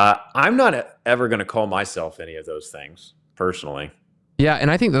I'm not ever going to call myself any of those things personally. Yeah, and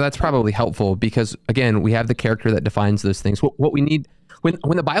I think that's probably helpful because, again, we have the character that defines those things. What we need,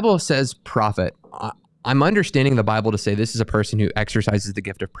 when the Bible says prophet, I'm understanding the Bible to say this is a person who exercises the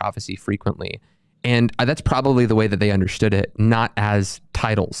gift of prophecy frequently. And that's probably the way that they understood it, not as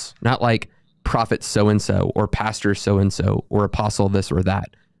titles, not like prophet so-and-so or pastor so-and-so or apostle this or that.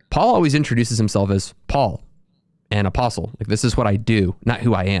 Paul always introduces himself as Paul, an apostle. Like, this is what I do, not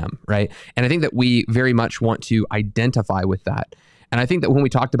who I am, right? And I think that we very much want to identify with that. And I think that when we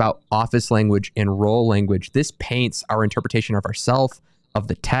talked about office language and role language, this paints our interpretation of ourselves, of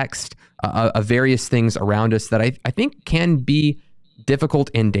the text, of various things around us that I think can be difficult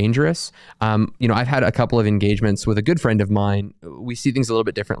and dangerous. I've had a couple of engagements with a good friend of mine. We see things a little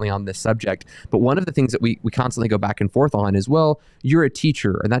bit differently on this subject, but one of the things that we constantly go back and forth on is, well, you're a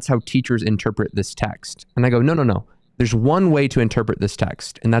teacher, and that's how teachers interpret this text. And I go, no. There's one way to interpret this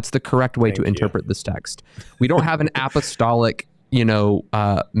text, and that's the correct way to Thank you. interpret this text. We don't have an apostolic,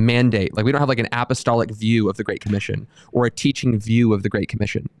 mandate. Like we don't have like an apostolic view of the Great Commission or a teaching view of the Great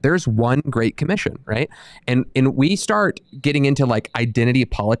Commission. There's one Great Commission, right? And we start getting into like identity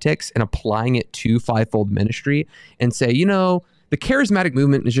politics and applying it to fivefold ministry and say, the charismatic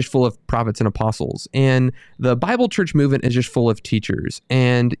movement is just full of prophets and apostles, and the Bible church movement is just full of teachers,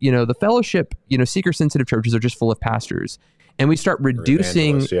 and the fellowship, seeker sensitive churches are just full of pastors. And we start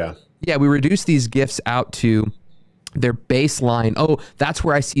reducing, we reduce these gifts out to their baseline. Oh, that's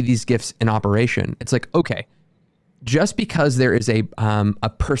where I see these gifts in operation. It's like, okay, just because there is a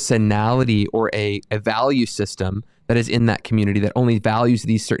personality or a value system that is in that community that only values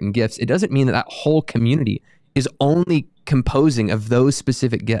these certain gifts, it doesn't mean that that whole community is only composing of those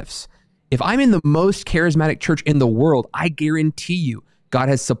specific gifts. If I'm in the most charismatic church in the world, I guarantee you God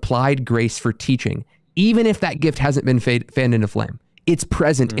has supplied grace for teaching, even if that gift hasn't been fanned into flame. It's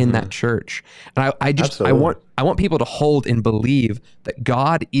present in that church. And I want people to hold and believe that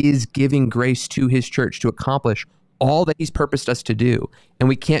God is giving grace to his church to accomplish all that he's purposed us to do. And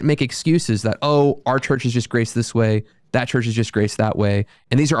we can't make excuses that, our church is just grace this way, that church is just grace that way.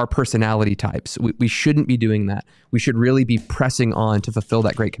 And these are our personality types. We shouldn't be doing that. We should really be pressing on to fulfill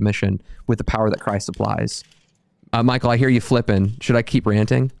that Great Commission with the power that Christ supplies. Michael, I hear you flipping. Should I keep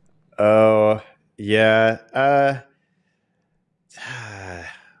ranting? Oh, yeah.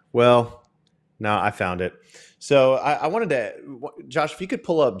 Well, no, I found it. So I wanted to, Josh, if you could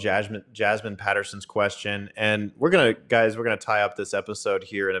pull up Jasmine Patterson's question, and we're gonna tie up this episode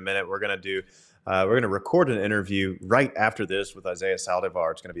here in a minute. We're gonna record an interview right after this with Isaiah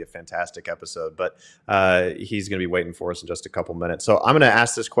Saldivar. It's gonna be a fantastic episode, but he's gonna be waiting for us in just a couple minutes. So I'm gonna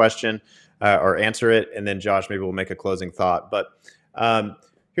ask this question or answer it, and then Josh, maybe we'll make a closing thought. But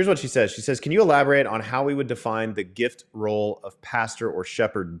here's what she says. She says, can you elaborate on how we would define the gift role of pastor or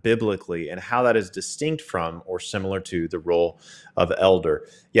shepherd biblically and how that is distinct from or similar to the role of elder?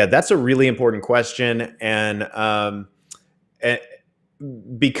 Yeah, that's a really important question. And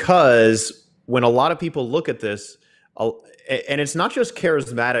because when a lot of people look at this, and it's not just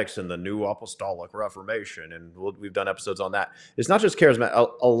charismatics and the New Apostolic Reformation, and we've done episodes on that. It's not just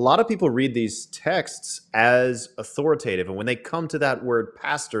charismatic. A lot of people read these texts as authoritative, and when they come to that word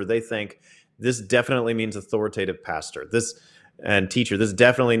pastor, they think this definitely means authoritative pastor. And teacher, this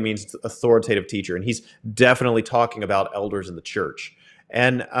definitely means authoritative teacher, and he's definitely talking about elders in the church.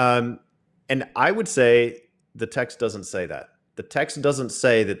 And I would say the text doesn't say that. The text doesn't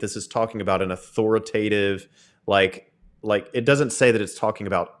say that this is talking about an authoritative, like it doesn't say that it's talking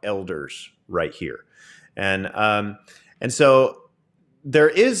about elders right here. And so there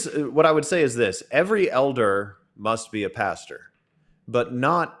is, what I would say is this: every elder must be a pastor, but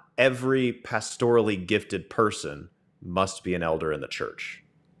not every pastorally gifted person must be an elder in the church.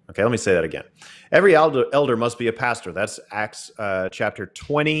 Okay, let me say that again. Every elder must be a pastor. That's Acts chapter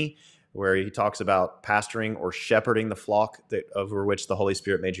 20, where he talks about pastoring or shepherding the flock over which the Holy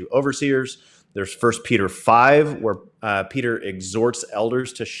Spirit made you overseers. There's 1 Peter 5, where Peter exhorts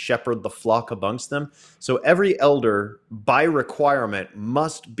elders to shepherd the flock amongst them. So every elder, by requirement,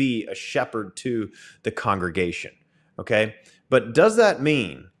 must be a shepherd to the congregation, okay? But does that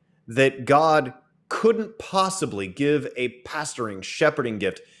mean that God couldn't possibly give a pastoring, shepherding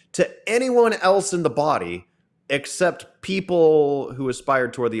gift to anyone else in the body except people who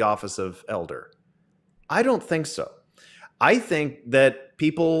aspired toward the office of elder? I don't think so. I think that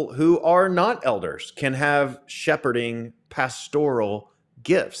people who are not elders can have shepherding, pastoral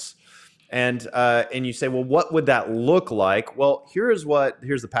gifts. And you say, well, what would that look like? Well, here's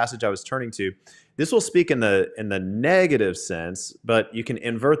the passage I was turning to. This will speak in the negative sense, but you can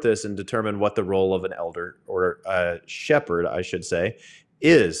invert this and determine what the role of an elder or a shepherd, I should say,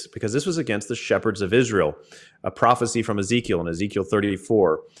 is, because this was against the shepherds of Israel. A prophecy from Ezekiel in Ezekiel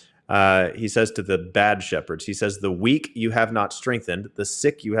 34. He says to the bad shepherds, he says, the weak you have not strengthened, the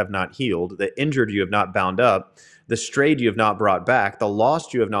sick you have not healed, the injured you have not bound up, the strayed you have not brought back, the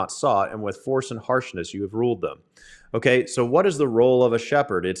lost you have not sought, and with force and harshness you have ruled them. Okay, so what is the role of a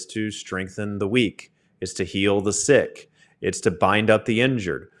shepherd? It's to strengthen the weak. It's to heal the sick. It's to bind up the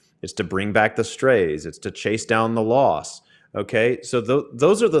injured. It's to bring back the strays. It's to chase down the lost. Okay, so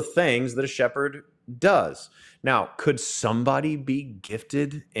those are the things that a shepherd does. Now, could somebody be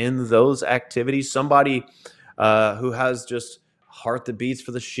gifted in those activities? Somebody who has just a heart that beats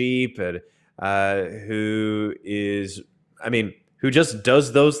for the sheep and who just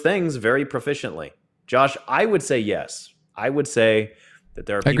does those things very proficiently. Josh, I would say yes. I would say that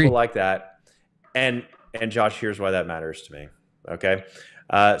there are people like that. And Josh, here's why that matters to me. Okay,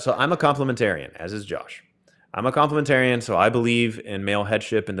 so I'm a complementarian, as is Josh. I'm a complementarian, so I believe in male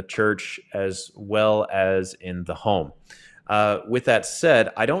headship in the church as well as in the home. With that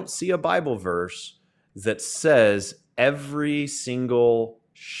said, I don't see a Bible verse that says every single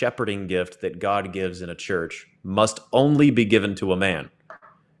shepherding gift that God gives in a church must only be given to a man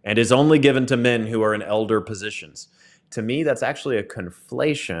and is only given to men who are in elder positions. To me, that's actually a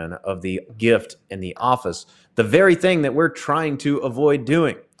conflation of the gift and the office, the very thing that we're trying to avoid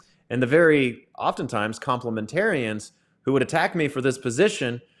doing. And the very oftentimes complementarians who would attack me for this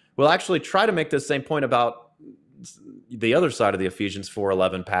position will actually try to make this same point about the other side of the Ephesians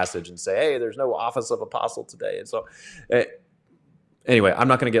 4:11 passage and say, hey, there's no office of apostle today. And so anyway, I'm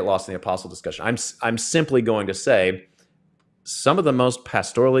not going to get lost in the apostle discussion. I'm simply going to say some of the most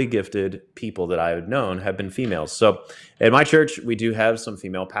pastorally gifted people that I've known have been females. So at my church, we do have some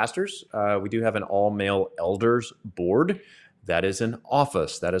female pastors. We do have an all-male elders board. That is an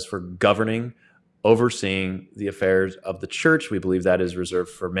office. That is for governing, overseeing the affairs of the church. We believe that is reserved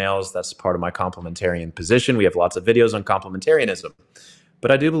for males. That's part of my complementarian position. We have lots of videos on complementarianism.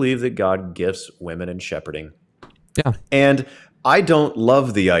 But I do believe that God gifts women in shepherding. Yeah. And I don't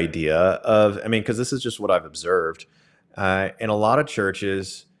love the idea of, because this is just what I've observed. In a lot of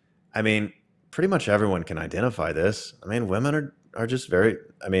churches, pretty much everyone can identify this. Women are just there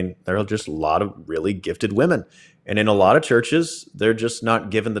are just a lot of really gifted women. And in a lot of churches, they're just not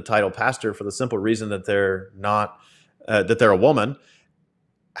given the title pastor for the simple reason that they're not, that they're a woman.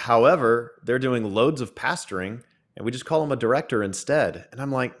 However, they're doing loads of pastoring and we just call them a director instead. And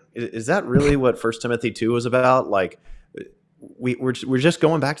I'm like, is that really what 1 Timothy 2 was about? Like, we're just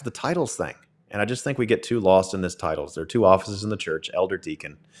going back to the titles thing. And I just think we get too lost in this titles. There are two offices in the church, elder,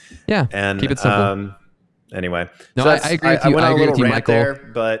 deacon. Yeah, and keep it simple. Anyway. No, I agree with you. I went on a little rant Michael.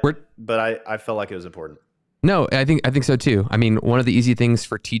 There, but I felt like it was important. No, I think so too. One of the easy things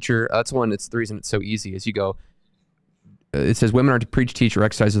for teacher, it's the reason it's so easy is you go, it says women are to preach, teach, or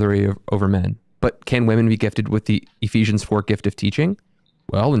exercise authority over men. But can women be gifted with the Ephesians 4 gift of teaching?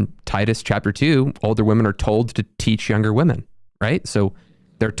 Well, in Titus chapter 2, older women are told to teach younger women, right? So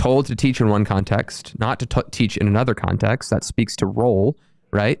they're told to teach in one context, not to teach in another context. That speaks to role,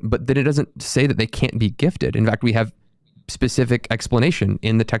 right? But then it doesn't say that they can't be gifted. In fact, we have specific explanation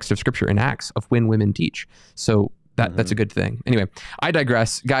in the text of scripture in Acts of when women teach. So that's a good thing. Anyway, I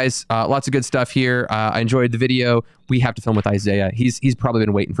digress. Guys, lots of good stuff here. I enjoyed the video. We have to film with Isaiah. He's probably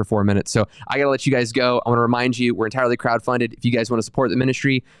been waiting for 4 minutes. So I got to let you guys go. I want to remind you, we're entirely crowdfunded. If you guys want to support the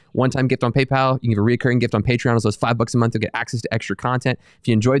ministry, one-time gift on PayPal, you can give a recurring gift on Patreon. As low as $5 a month, you'll get access to extra content. If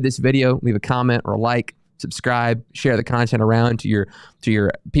you enjoyed this video, leave a comment or a like, subscribe, share the content around to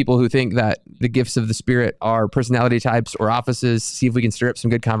your people who think that the gifts of the Spirit are personality types or offices. See if we can stir up some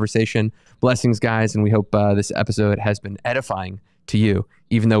good conversation. Blessings, guys, and we hope this episode has been edifying to you,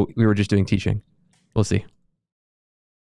 even though we were just doing teaching. We'll see.